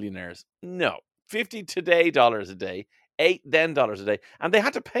be millionaires. No. $50 today dollars a day. $8 then dollars a day, and they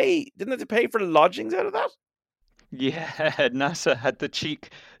had to pay. Didn't they have to pay for lodgings out of that? Yeah, NASA had the cheek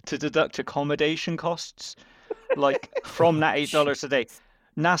to deduct accommodation costs, like from that $8 a day.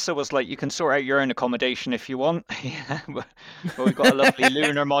 NASA was like, you can sort out your own accommodation if you want. Yeah, but we've got a lovely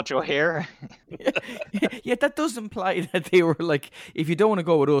lunar module here. Yeah, that does imply that they were like, if you don't want to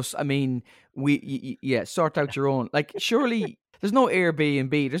go with us, I mean, sort out your own. Like, surely there's no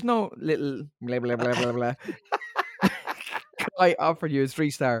Airbnb, there's no little blah blah blah blah blah. I offered you a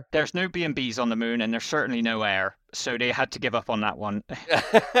 3-star. There's no B&Bs on the moon, and there's certainly no air, so they had to give up on that one.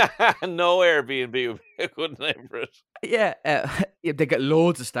 No Airbnb would be a good name for it. Yeah, they get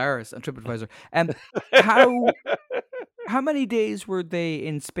loads of stars on TripAdvisor. How many days were they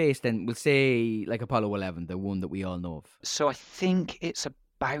in space then? We'll say like Apollo 11, the one that we all know of. So I think it's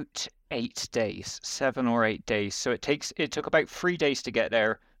about 8 days, 7 or 8 days. So it took about 3 days to get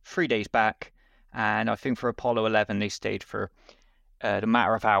there, 3 days back. And I think for Apollo 11, they stayed for the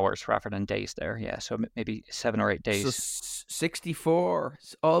matter of hours rather than days there. Yeah, so maybe 7 or 8 days. So 64,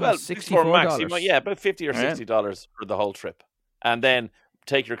 almost $64. Max, about $50 or $60 for the whole trip. And then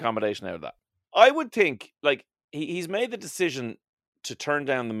take your accommodation out of that. I would think, like, he's made the decision to turn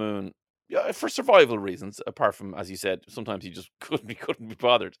down the moon for survival reasons, apart from, as you said, sometimes he just couldn't be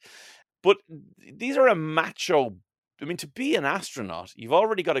bothered. But these are a macho. I mean, to be an astronaut, you've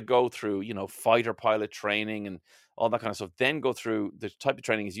already got to go through, fighter pilot training and all that kind of stuff. Then go through the type of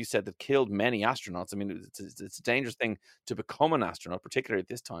training, as you said, that killed many astronauts. I mean, it's a dangerous thing to become an astronaut, particularly at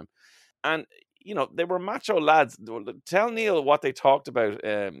this time. And, they were macho lads. Tell Neil what they talked about,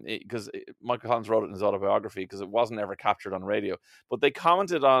 because Michael Collins wrote it in his autobiography, because it wasn't ever captured on radio. But they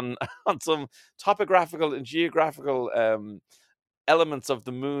commented on some topographical and geographical elements of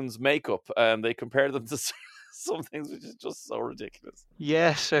the moon's makeup, and they compared them to some things which is just so ridiculous.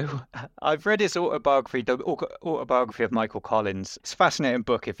 Yeah, so I've read his autobiography, the autobiography of Michael Collins. It's a fascinating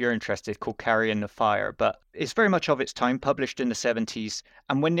book if you're interested, called Carrying the Fire, but it's very much of its time, published in the 70s.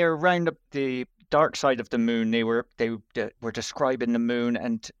 And when they're around the dark side of the moon, they were describing the moon,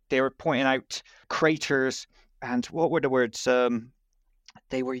 and they were pointing out craters, and what were the words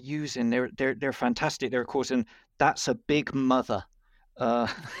they were using? They're fantastic. They were causing, that's a big mother.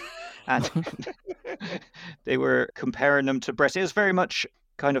 And they were comparing them to breasts. It was very much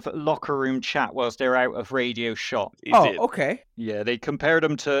kind of locker room chat whilst they're out of radio shot. Okay. Yeah, they compared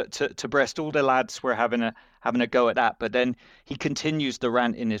them to breast. All the lads were having a go at that. But then he continues the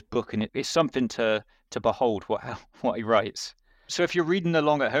rant in his book, and it's something to behold what he writes. So if you're reading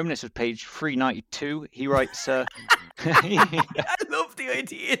along at home, this is page 392. He writes... I love the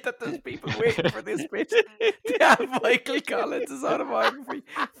idea that there's people waiting for this bit to have Michael Collins' autobiography.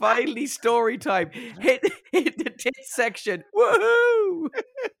 Finally, story time. Hit the tit section. Woohoo!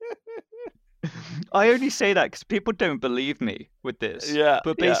 I only say that because people don't believe me with this. Yeah.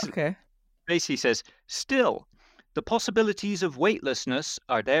 But basically says, still, the possibilities of weightlessness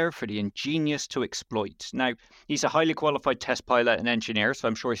are there for the ingenious to exploit. Now, he's a highly qualified test pilot and engineer, so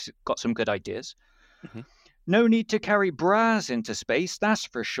I'm sure he's got some good ideas. Mm-hmm. No need to carry bras into space, that's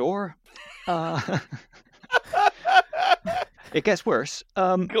for sure. It gets worse.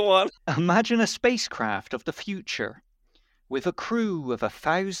 Go on. Imagine a spacecraft of the future with a crew of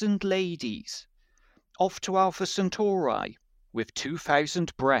 1,000 ladies off to Alpha Centauri with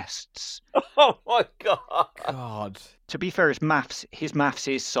 2,000 breasts. Oh my God. God. To be fair, his maths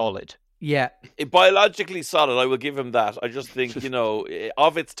is solid. Yeah. Biologically solid, I will give him that. I just think,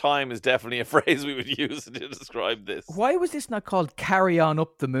 of its time is definitely a phrase we would use to describe this. Why was this not called Carry On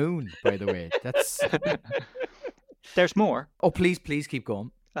Up the Moon, by the way? That's. There's more. Oh, please keep going.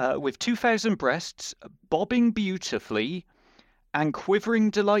 With 2,000 breasts, bobbing beautifully and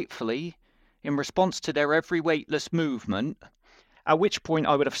quivering delightfully in response to their every weightless movement, at which point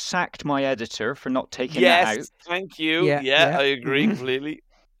I would have sacked my editor for not taking that out. Yes, thank you. Yeah. I agree completely.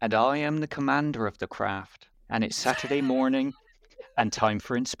 And I am the commander of the craft, and it's Saturday morning and time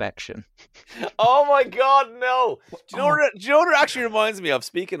for inspection. Oh my God, no. Do you know what it actually reminds me of,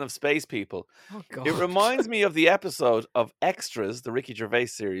 speaking of space people? Oh, God. It reminds me of the episode of Extras, the Ricky Gervais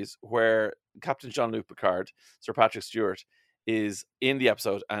series, where Captain Jean-Luc Picard, Sir Patrick Stewart, is in the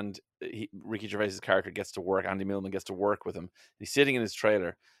episode, and Ricky Gervais' character gets to work, Andy Millman gets to work with him. He's sitting in his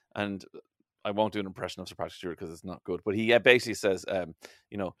trailer, and I won't do an impression of Sir Patrick Stewart because it's not good, but he basically says,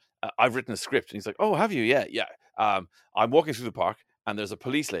 I've written a script. And he's like, oh, have you? Yeah. I'm walking through the park, and there's a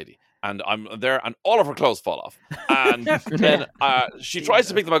police lady, and I'm there, and all of her clothes fall off. And then she tries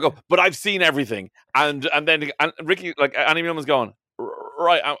to pick them up, go, but I've seen everything. And then Ricky, like, Andy Millman's going,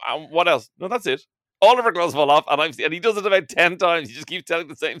 right, what else? No, that's it. All of her clothes fall off, and he does it about 10 times. He just keeps telling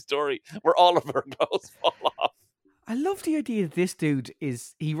the same story where all of her clothes fall off. I love the idea that this dude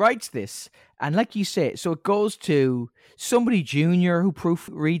he writes this, and like you say, so it goes to somebody junior who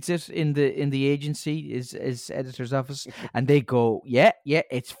proofreads it in the agency, his editor's office, and they go, yeah,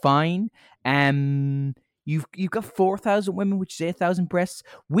 it's fine. You've got 4,000 women, which is 8,000 breasts.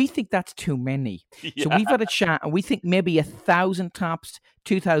 We think that's too many. Yeah. So we've had a chat, and we think maybe 1,000 tops,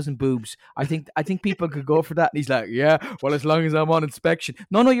 2,000 boobs. I think people could go for that. And he's like, yeah, well, as long as I'm on inspection.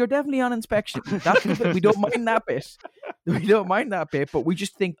 No, you're definitely on inspection. We don't mind that bit. We don't mind that bit, but we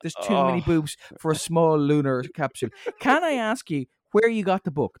just think there's too many boobs for a small lunar capsule. Can I ask you where you got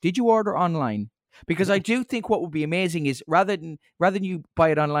the book? Did you order online? Because I do think what would be amazing is rather than you buy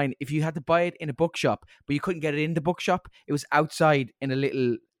it online, if you had to buy it in a bookshop, but you couldn't get it in the bookshop, it was outside in a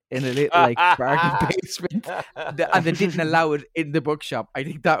little like bargain basement, and they didn't allow it in the bookshop. I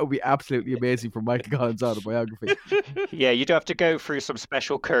think that would be absolutely amazing for Michael Collins' autobiography. Yeah, you'd have to go through some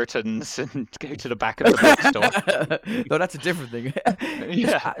special curtains and go to the back of the bookstore. No, that's a different thing.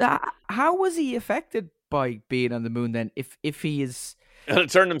 Yeah. How was he affected by being on the moon then? If he is. And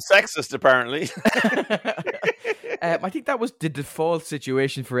it turned him sexist, apparently. I think that was the default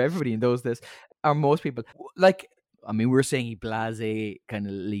situation for everybody in those days, or most people. Like, I mean, we were saying he blasé kind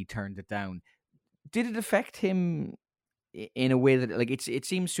of turned it down. Did it affect him in a way that, like, it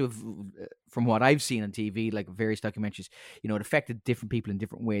seems to have, from what I've seen on TV, like various documentaries, it affected different people in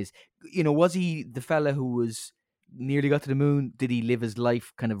different ways. Was he the fella who was nearly got to the moon? Did he live his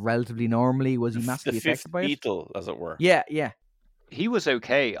life kind of relatively normally? Was he massively affected by it? The fifth Beatle, as it were. Yeah. He was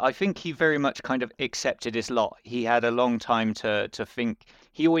okay. I think he very much kind of accepted his lot. He had a long time to think.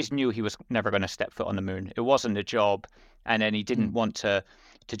 He always knew he was never going to step foot on the moon. It wasn't a job. And then he didn't want to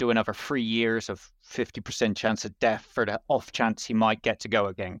do another 3 years of 50% chance of death for the off chance he might get to go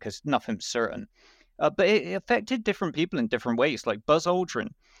again, because nothing's certain. But it affected different people in different ways. Like Buzz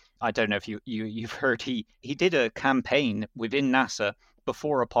Aldrin. I don't know if you've heard, he did a campaign within NASA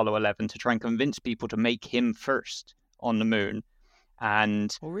before Apollo 11 to try and convince people to make him first on the moon.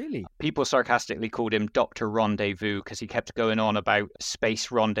 And really? People sarcastically called him Dr. Rendezvous because he kept going on about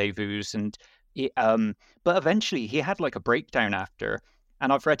space rendezvous. And but eventually he had like a breakdown after.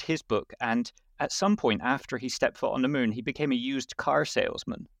 And I've read his book. And at some point after he stepped foot on the moon, he became a used car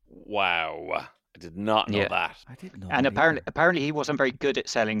salesman. Wow. I did not know that. I didn't know and that apparently he wasn't very good at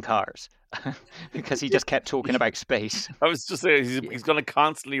selling cars because he just kept talking about space. I was just saying he's going to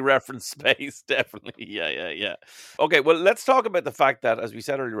constantly reference space, definitely. Yeah. Okay, well, let's talk about the fact that, as we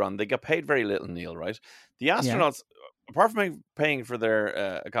said earlier on, they got paid very little, Neil, right? The astronauts, apart from paying for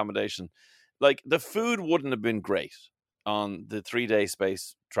their accommodation, like the food wouldn't have been great on the 3-day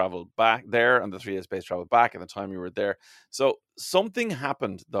space travel back there and the 3-day space travel back and the time you were there. So something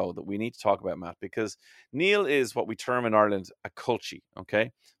happened, though, that we need to talk about, Matt, because Neil is what we term in Ireland a culchie,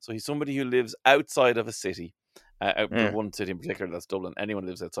 okay? So he's somebody who lives outside of a city, one city in particular, that's Dublin. Anyone who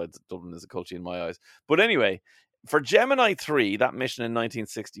lives outside Dublin is a culchie in my eyes. But anyway, for Gemini 3, that mission in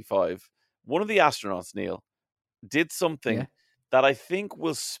 1965, one of the astronauts, Neil, did something that I think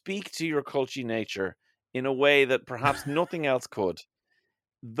will speak to your culchie nature in a way that perhaps nothing else could.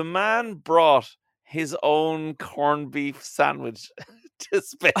 The man brought his own corned beef sandwich to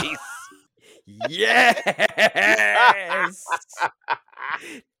space. Yes!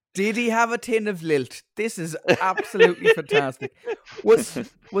 Did he have a tin of lilt? This is absolutely fantastic.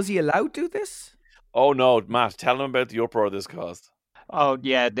 Was he allowed to do this? Oh no, Matt, tell them about the uproar this caused. Oh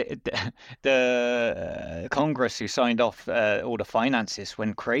yeah, the Congress who signed off all the finances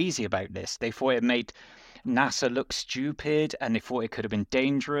went crazy about this. They thought it made NASA look stupid, and they thought it could have been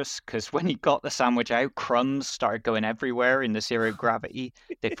dangerous because when he got the sandwich out, crumbs started going everywhere in the zero gravity.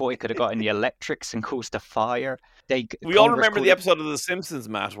 They thought it could have got in the electrics and caused a fire. We all remember the episode of The Simpsons,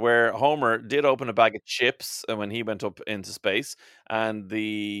 Matt, where Homer did open a bag of chips when he went up into space, and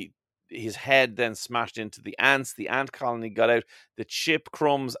his head then smashed into the ants. The ant colony got out. The chip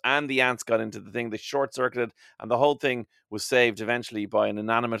crumbs and the ants got into the thing. They short-circuited, and the whole thing was saved eventually by an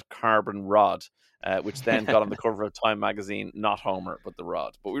inanimate carbon rod, which then got on the cover of Time magazine. Not Homer, but the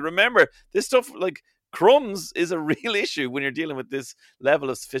rod. But we remember this stuff, like crumbs, is a real issue when you're dealing with this level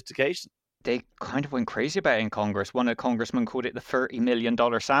of sophistication. They kind of went crazy about it in Congress. One of the congressmen called it the $30 million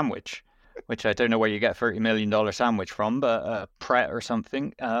sandwich, which I don't know where you get a $30 million sandwich from, but Pret or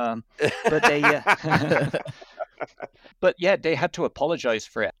something. But they, but yeah, they had to apologize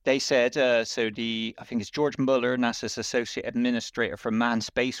for it. They said, I think it's George Mueller, NASA's associate administrator for manned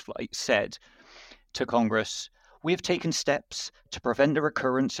spaceflight, said to Congress, "We have taken steps to prevent the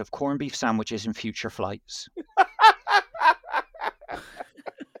recurrence of corned beef sandwiches in future flights."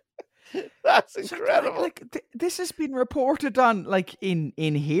 That's incredible. So, this has been reported on,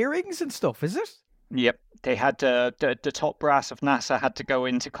 in hearings and stuff, is it? Yep. They had the top brass of NASA had to go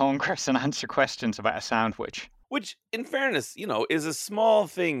into Congress and answer questions about a sandwich. Which, in fairness, is a small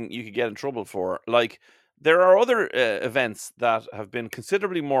thing you could get in trouble for. Like, there are other events that have been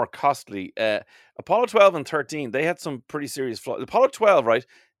considerably more costly. Apollo 12 and 13, they had some pretty serious flights. Apollo 12, right?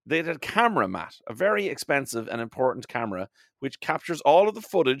 They had a camera, Matt, a very expensive and important camera, which captures all of the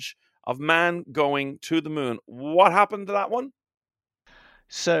footage of man going to the moon. What happened to that one?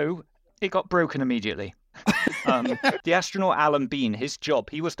 So it got broken immediately. The astronaut Alan Bean, his job,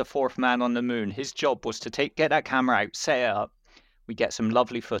 he was the fourth man on the moon. His job was to get that camera out, set it up. We get some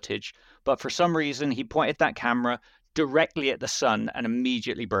lovely footage. But for some reason, he pointed that camera directly at the sun and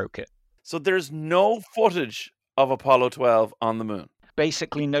immediately broke it. So there's no footage of Apollo 12 on the moon?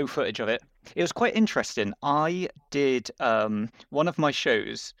 Basically no footage of it. It was quite interesting. I did one of my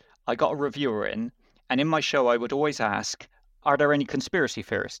shows. I got a reviewer in, and in my show I would always ask, are there any conspiracy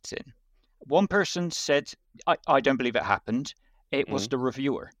theorists in? One person said, I don't believe it happened. It was the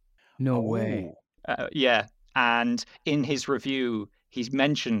reviewer. No way. Yeah. And in his review, he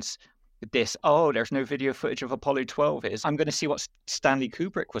mentions this, there's no video footage of Apollo 12. I'm going to see what Stanley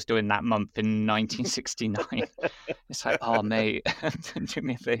Kubrick was doing that month in 1969. It's like, oh, mate, do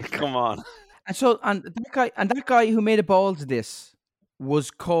me a favor. Come on. And so, that guy who made a ball to this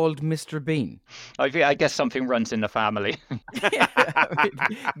was called Mr. Bean. I guess something runs in the family.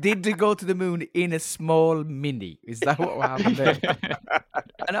 Did they go to the moon in a small Mini? Is that what happened there?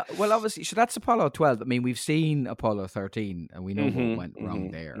 And, well, obviously, so that's Apollo 12. I mean, we've seen Apollo 13, and we know what went wrong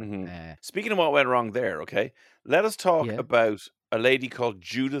there. Speaking of what went wrong there, okay, let us talk about a lady called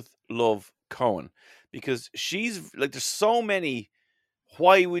Judith Love Cohen, because she's there's so many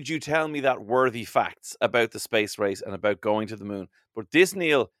why would you tell me that worthy facts about the space race and about going to the moon. But this,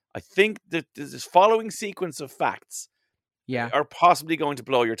 Neil, I think that this following sequence of facts are possibly going to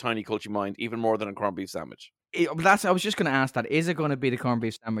blow your tiny culture mind even more than a corned beef sandwich. I was just going to ask that. Is it going to be the corned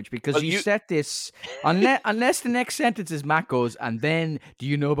beef sandwich? Because you set this, unless the next sentence is Matt goes, and then do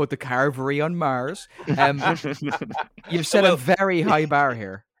you know about the Carvery on Mars? You've set a very high bar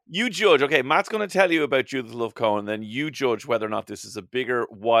here. You judge. Okay, Matt's going to tell you about Judith Love Cohen, then you judge whether or not this is a bigger,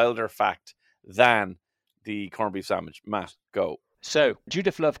 wilder fact than the corned beef sandwich. Matt, go. So,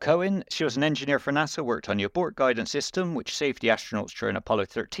 Judith Love Cohen, she was an engineer for NASA, worked on the abort guidance system, which saved the astronauts during Apollo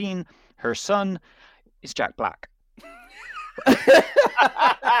 13. Her son is Jack Black.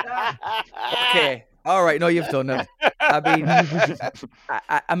 Okay. All right. No, you've done it. I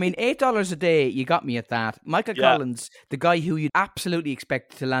mean, $8 a day, you got me at that. Michael Collins, the guy who you'd absolutely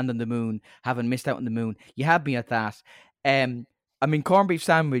expect to land on the moon, having missed out on the moon, you had me at that. I mean, corned beef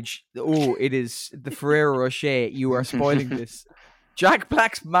sandwich, it is the Ferrero Rocher. You are spoiling this. Jack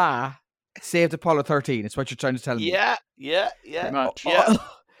Black's ma saved Apollo 13. It's what you're trying to tell me. Yeah. Pretty much.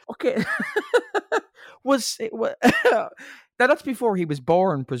 Okay. Now, that's before he was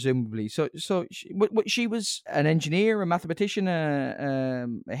born, presumably. So she was an engineer, a mathematician, a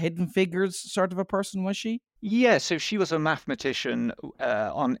hidden figures sort of a person, was she? Yeah, so she was a mathematician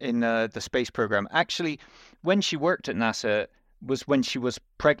in the space program. Actually, when she worked at NASA was when she was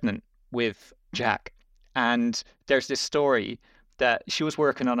pregnant with Jack. And there's this story that she was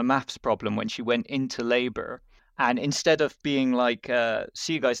working on a maths problem when she went into labor. And instead of being like,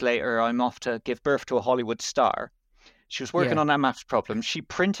 see you guys later, I'm off to give birth to a Hollywood star, she was working on that maths problem. She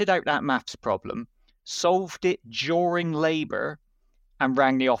printed out that maths problem, solved it during labour, and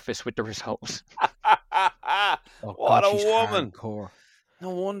rang the office with the results. What a woman. Hardcore. No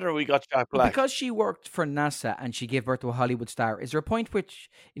wonder we got Jack Black. Because she worked for NASA and she gave birth to a Hollywood star, is there a point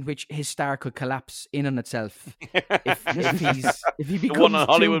in which his star could collapse in on itself if he becomes the one on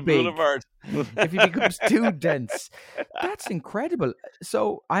Hollywood too big, Boulevard? if he becomes too dense? That's incredible.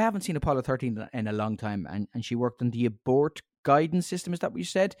 So I haven't seen Apollo 13 in a long time, and she worked on the abort guidance system. Is that what you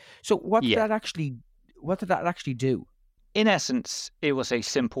said? So what did that actually do? In essence, it was a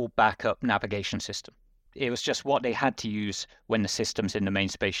simple backup navigation system. It was just what they had to use when the systems in the main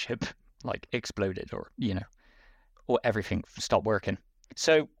spaceship like exploded or everything stopped working.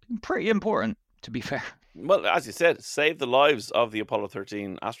 So pretty important, to be fair. Well, as you said, saved the lives of the Apollo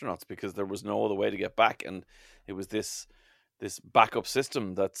 13 astronauts because there was no other way to get back. And it was this backup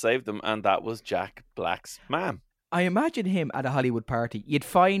system that saved them. And that was Jack Black's man. I imagine him at a Hollywood party. You'd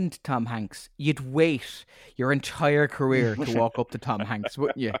find Tom Hanks. You'd wait your entire career to walk up to Tom Hanks,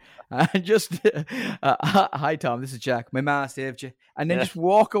 wouldn't you? And just, hi Tom, this is Jack. My ma saved you. And then just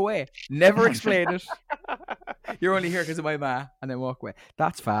walk away. Never explain it. You're only here because of my ma. And then walk away.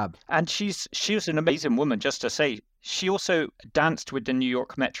 That's fab. And she was an amazing woman, just to say. She also danced with the New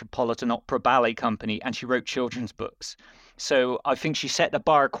York Metropolitan Opera Ballet Company and she wrote children's books. So I think she set the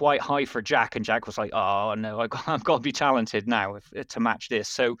bar quite high for Jack, and Jack was like, "Oh no, I've got to be talented now to match this."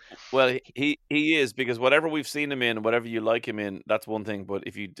 So, well, he is, because whatever we've seen him in, whatever you like him in, that's one thing. But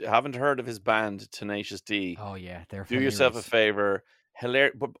if you haven't heard of his band Tenacious D, oh yeah, they're do yourself a favor.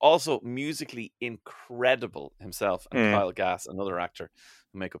 Hilarious, but also musically incredible himself. And Kyle Gass, another actor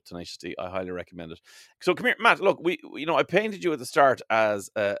who make up Tenacious D, I highly recommend it. So come here, Matt. Look, I painted you at the start as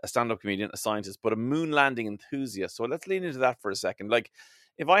a stand-up comedian, a scientist, but a moon landing enthusiast. So let's lean into that for a second. Like,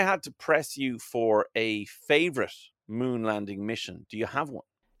 if I had to press you for a favorite moon landing mission, do you have one?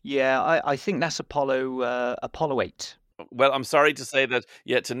 Yeah, I think that's Apollo 8. Well, I'm sorry to say that,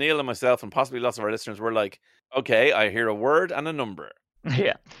 to Neil and myself and possibly lots of our listeners, we're like, okay, I hear a word and a number.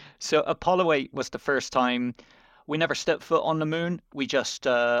 Yeah. So Apollo 8 was the first time we never stepped foot on the moon. We just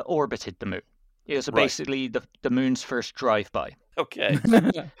orbited the moon. It was basically the moon's first drive-by. Okay.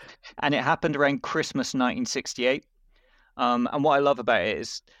 And it happened around Christmas 1968. And what I love about it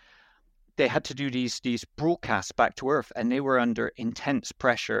is they had to do these broadcasts back to Earth, and they were under intense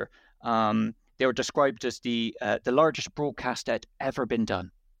pressure. They were described as the largest broadcast that had ever been done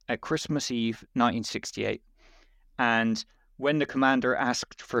at Christmas Eve 1968. And when the commander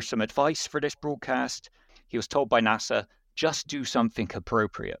asked for some advice for this broadcast, he was told by NASA, just do something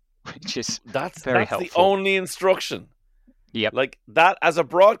appropriate, which is very helpful. That's the only instruction. Yep. Like that, as a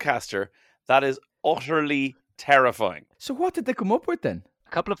broadcaster, that is utterly terrifying. So what did they come up with then? A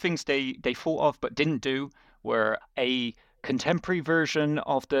couple of things they thought of but didn't do were a contemporary version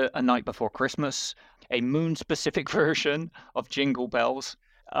of A Night Before Christmas, a moon-specific version of Jingle Bells.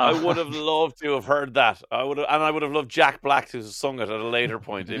 I would have loved to have heard that. I would have loved Jack Black to have sung it at a later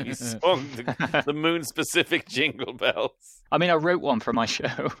point if he sung the moon-specific Jingle Bells. I mean, I wrote one for my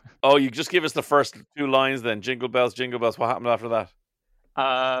show. Oh, you just give us the first two lines then. Jingle bells, jingle bells. What happened after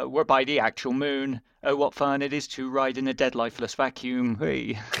that? We're by the actual moon. Oh, what fun it is to ride in a dead, lifeless vacuum.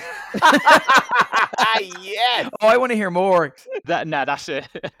 Hey. Yes. Oh, I want to hear more. That's it.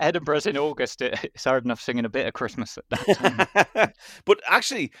 Edinburgh's in August. It's hard enough singing a bit of Christmas at that time. But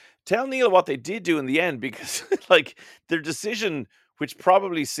actually, tell Neil what they did do in the end, because like their decision, which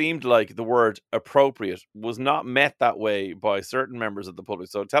probably seemed like the word appropriate, was not met that way by certain members of the public.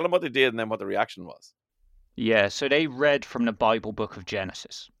 So tell them what they did and then what the reaction was. Yeah, so they read from the Bible book of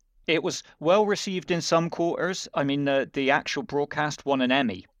Genesis. It was well received in some quarters. I mean, the actual broadcast won an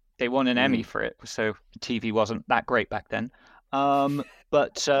Emmy. They won an Emmy for it, so TV wasn't that great back then.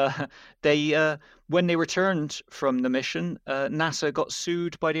 But they, when they returned from the mission, NASA got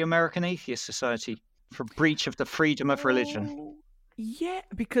sued by the American Atheist Society for breach of the freedom of religion. Yeah,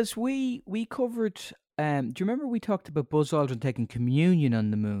 because we covered. Do you remember we talked about Buzz Aldrin taking communion on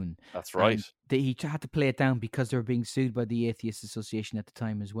the moon? That's right. He had to play it down because they were being sued by the Atheist Association at the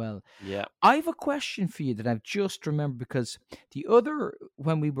time as well. Yeah. I have a question for you that I've just remembered, because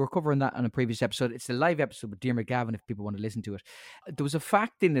when we were covering that on a previous episode, it's the live episode with Dear McGavin if people want to listen to it. There was a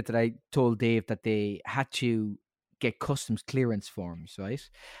fact in it that I told Dave that they had to get customs clearance forms, right?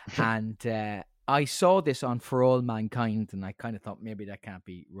 And I saw this on For All Mankind, and I kind of thought maybe that can't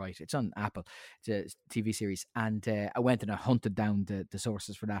be right. It's on Apple. It's a TV series. And I went and I hunted down the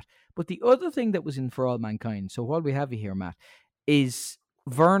sources for that. But the other thing that was in For All Mankind, so while we have you here, Matt, is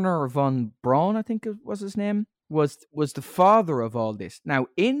Werner von Braun, I think was his name. was the father of all this. Now,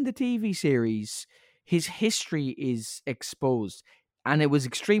 in the TV series, his history is exposed, and it was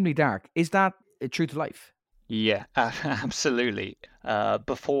extremely dark. Is that true to life? Yeah, absolutely.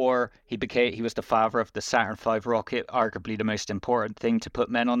 Before he was the father of the Saturn V rocket, arguably the most important thing to put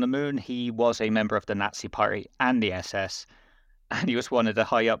men on the moon. He was a member of the Nazi Party and the SS, and he was one of the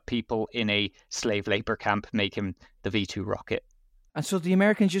high up people in a slave labor camp making the V2 rocket. And so the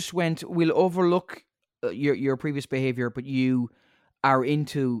Americans just went, we'll overlook your previous behavior, but you are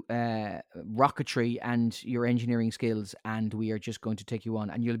into rocketry and your engineering skills, and we are just going to take you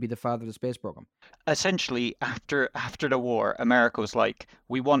on, and you'll be the father of the space program. Essentially, after the war, America was like,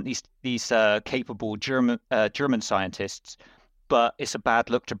 we want these capable German scientists, but it's a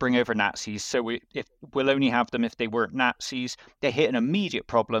bad look to bring over Nazis. So we'll only have them if they weren't Nazis. They hit an immediate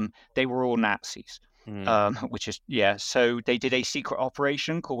problem. They were all Nazis, which is So they did a secret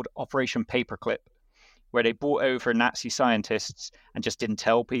operation called Operation Paperclip, where they brought over Nazi scientists and just didn't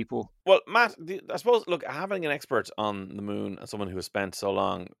tell people. Well, Matt, I suppose, look, having an expert on the moon and someone who has spent so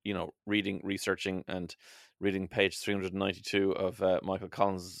long, researching and reading page 392 of Michael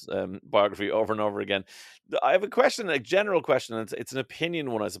Collins' biography over and over again, I have a question, a general question, and it's an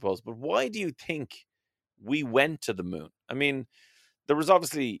opinion one, I suppose, but why do you think we went to the moon? I mean, there was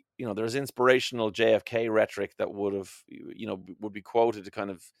obviously, there's inspirational JFK rhetoric that would be quoted to kind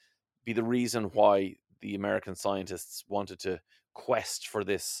of be the reason why the American scientists wanted to quest for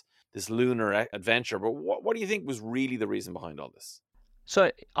this lunar adventure. But what do you think was really the reason behind all this?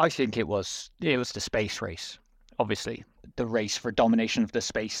 So I think it was the space race. Obviously, the race for domination of the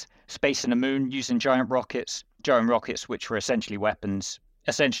space and the moon using giant rockets, which were essentially weapons,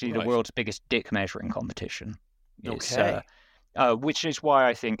 essentially the world's biggest dick measuring competition. Okay. Which is why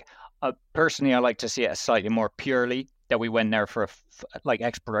I think, personally, I like to see it as slightly more purely that we went there for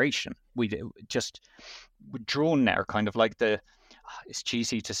exploration. We're drawn there, kind of like it's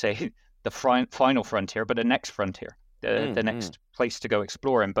cheesy to say the final frontier, but the next frontier, the next place to go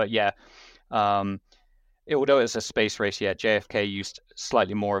exploring. But although it's a space race, JFK used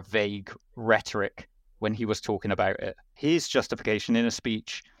slightly more vague rhetoric when he was talking about it. His justification in a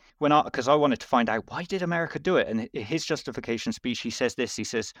speech, because I wanted to find out why did America do it, and his justification speech, he says this. He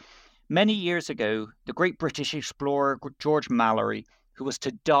says, many years ago, the great British explorer George Mallory, who was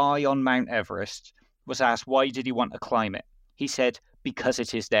to die on Mount Everest, was asked why did he want to climb it. He said, because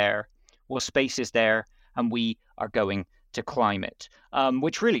it is there. Well, space is there, and we are going to climb it,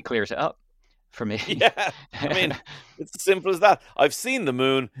 which really clears it up for me. Yeah, I mean, it's as simple as that. I've seen the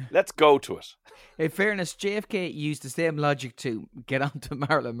moon. Let's go to it. In fairness, JFK used the same logic to get onto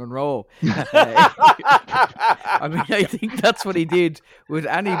Marilyn Monroe. I mean, I think that's what he did with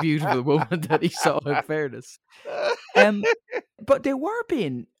any beautiful woman that he saw, in fairness. But they were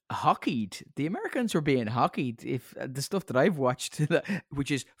being hockeyed. The Americans were being hockeyed. If the stuff that I've watched,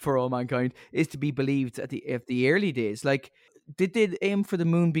 which is For All Mankind, is to be believed at the early days. Like, did they aim for the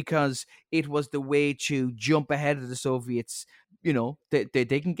moon because it was the way to jump ahead of the Soviets?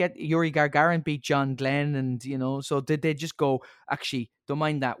 They can get Yuri Gagarin beat John Glenn, and so did they just go, actually, don't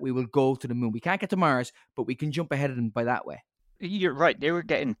mind that, we will go to the moon. We can't get to Mars, but we can jump ahead of them by that way. You're right. They were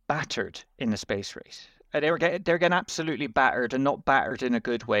getting battered in the space race. They're getting absolutely battered, and not battered in a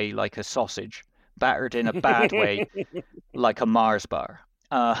good way like a sausage, battered in a bad way like a Mars bar.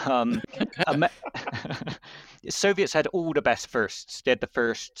 Soviets had all the best firsts. They had the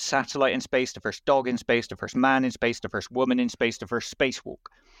first satellite in space, the first dog in space, the first man in space, the first woman in space, the first spacewalk.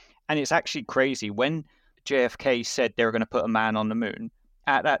 And it's actually crazy. When JFK said they were going to put a man on the moon,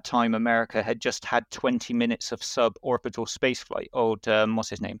 at that time, America had just had 20 minutes of suborbital spaceflight. What's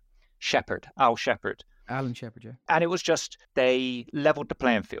his name? Al Shepard. Alan Shepard, yeah. And it was just, they leveled the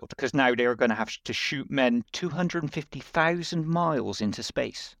playing field, because now they were going to have to shoot men 250,000 miles into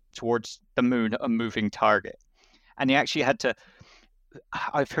space towards the moon, a moving target. And they actually had to,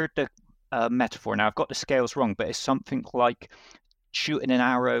 I've heard the metaphor now, I've got the scales wrong, but it's something like shooting an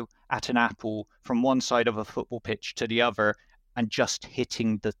arrow at an apple from one side of a football pitch to the other and just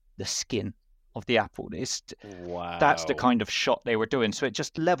hitting the skin of the apple. Wow. That's the kind of shot they were doing. So it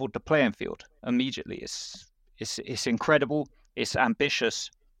just leveled the playing field immediately. It's incredible. It's ambitious.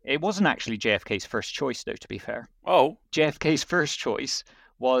 It wasn't actually JFK's first choice, though, to be fair. Oh. JFK's first choice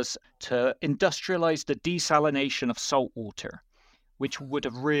was to industrialize the desalination of salt water, which would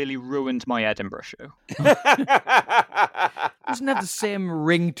have really ruined my Edinburgh show. Doesn't have the same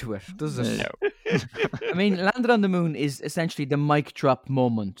ring to it, does it? No. I mean, Landed on the Moon is essentially the mic drop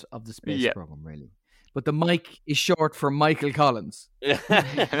moment of the space program, really. But the mic is short for Michael Collins.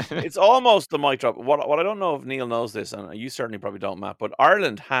 It's almost the mic drop. What I don't know if Neil knows this, and you certainly probably don't, Matt, but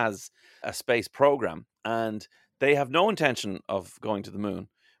Ireland has a space program, and they have no intention of going to the moon.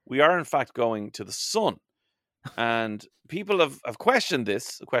 We are, in fact, going to the sun. And people have questioned the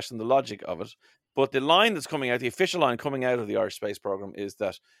logic of it. But the line that's coming out, the official line coming out of the Irish Space Programme is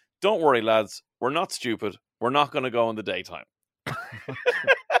that, don't worry, lads, we're not stupid. We're not going to go in the daytime.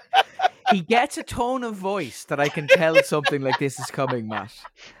 He gets a tone of voice that I can tell something like this is coming, Matt.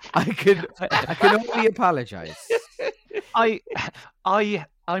 I can only apologise.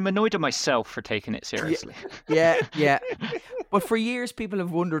 I'm annoyed at myself for taking it seriously. Yeah. But for years, people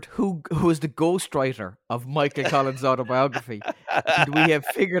have wondered who was the ghostwriter of Michael Collins' autobiography. And we have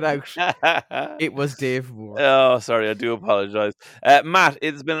figured out it was Dave Moore. Oh, sorry, I do apologise. Matt,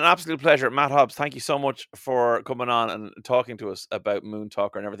 it's been an absolute pleasure. Matt Hobbs, thank you so much for coming on and talking to us about Moon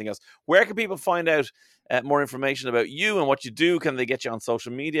Talker and everything else. Where can people find out more information about you and what you do? Can they get you on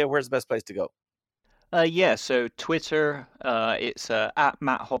social media? Where's the best place to go? So Twitter, it's at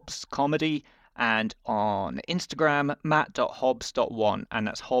Matt Hobbs Comedy, and on Instagram, matt.hobbs.1, and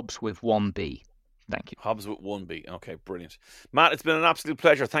that's Hobbs with 1B. Thank you. Hobbs with 1B. Okay, brilliant. Matt, it's been an absolute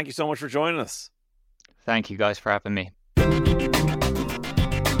pleasure. Thank you so much for joining us. Thank you guys for having me.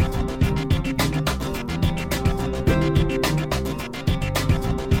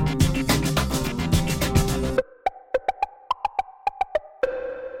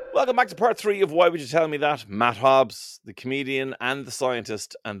 Welcome back to part 3 of Why Would You Tell Me That? Matt Hobbs, the comedian and the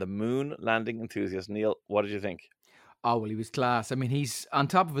scientist and the moon landing enthusiast. Neil, what did you think? Oh, well, he was class. I mean, he's on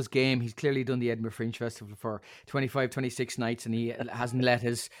top of his game. He's clearly done the Edinburgh Fringe Festival for 25, 26 nights, and he hasn't let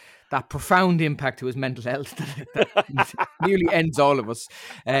that profound impact to his mental health that nearly ends all of us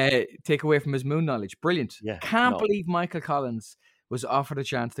take away from his moon knowledge. Brilliant. Yeah, Can't believe Michael Collins was offered a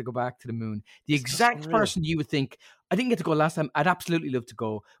chance to go back to the moon. The exact person you would think, I didn't get to go last time, I'd absolutely love to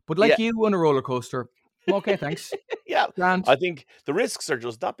go. But like you on a roller coaster, okay, thanks. Yeah, Grant. I think the risks are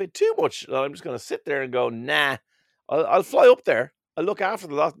just that bit too much. I'm just going to sit there and go, nah, I'll fly up there. I'll look after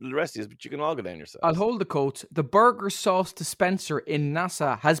the rest of you, but you can all go down yourself. I'll hold the coat. The burger sauce dispenser in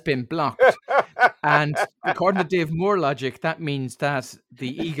NASA has been blocked. And according to Dave Moore logic, that means that the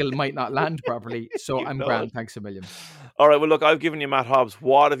eagle might not land properly. So I'm grand. Thanks a million. All right. Well, look, I've given you Matt Hobbs.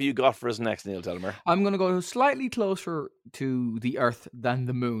 What have you got for us next, Neil Delamere? I'm going to go slightly closer to the Earth than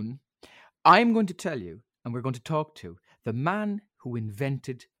the moon. I'm going to tell you, and we're going to talk to, the man who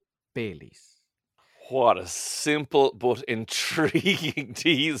invented Baileys. What a simple but intriguing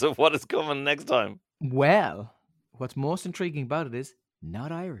tease of what is coming next time. Well, what's most intriguing about it is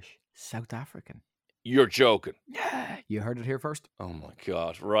not Irish, South African. You're joking. You heard it here first. Oh my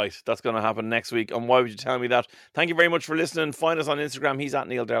God. Right. That's going to happen next week. And Why Would You Tell Me That? Thank you very much for listening. Find us on Instagram. He's at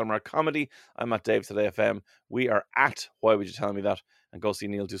Neil Delamere Comedy. I'm at Dave Today FM. We are at Why Would You Tell Me That? And go see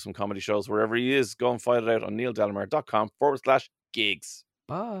Neil do some comedy shows wherever he is. Go and find it out on neildelamere.com/gigs.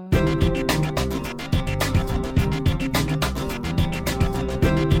 Bye.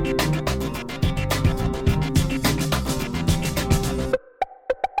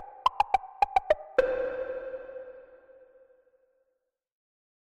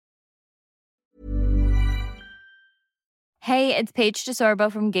 Hey, it's Paige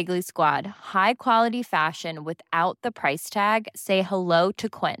DeSorbo from Giggly Squad. High quality fashion without the price tag. Say hello to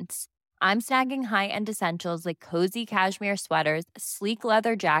Quince. I'm snagging high-end essentials like cozy cashmere sweaters, sleek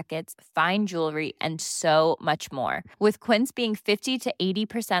leather jackets, fine jewelry, and so much more. With Quince being 50 to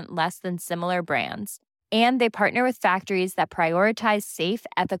 80% less than similar brands. And they partner with factories that prioritize safe,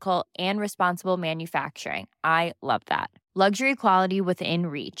 ethical, and responsible manufacturing. I love that. Luxury quality within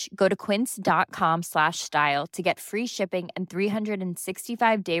reach. Go to quince.com/style to get free shipping and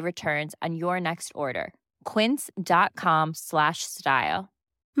 365-day returns on your next order. Quince.com/style.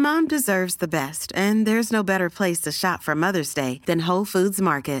 Mom deserves the best, and there's no better place to shop for Mother's Day than Whole Foods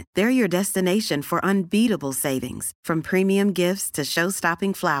Market. They're your destination for unbeatable savings, from premium gifts to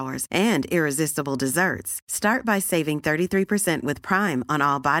show-stopping flowers and irresistible desserts. Start by saving 33% with Prime on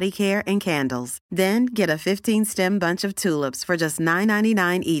all body care and candles. Then get a 15-stem bunch of tulips for just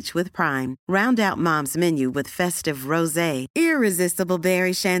 $9.99 each with Prime. Round out Mom's menu with festive rosé, irresistible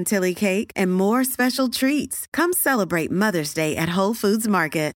berry chantilly cake, and more special treats. Come celebrate Mother's Day at Whole Foods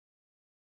Market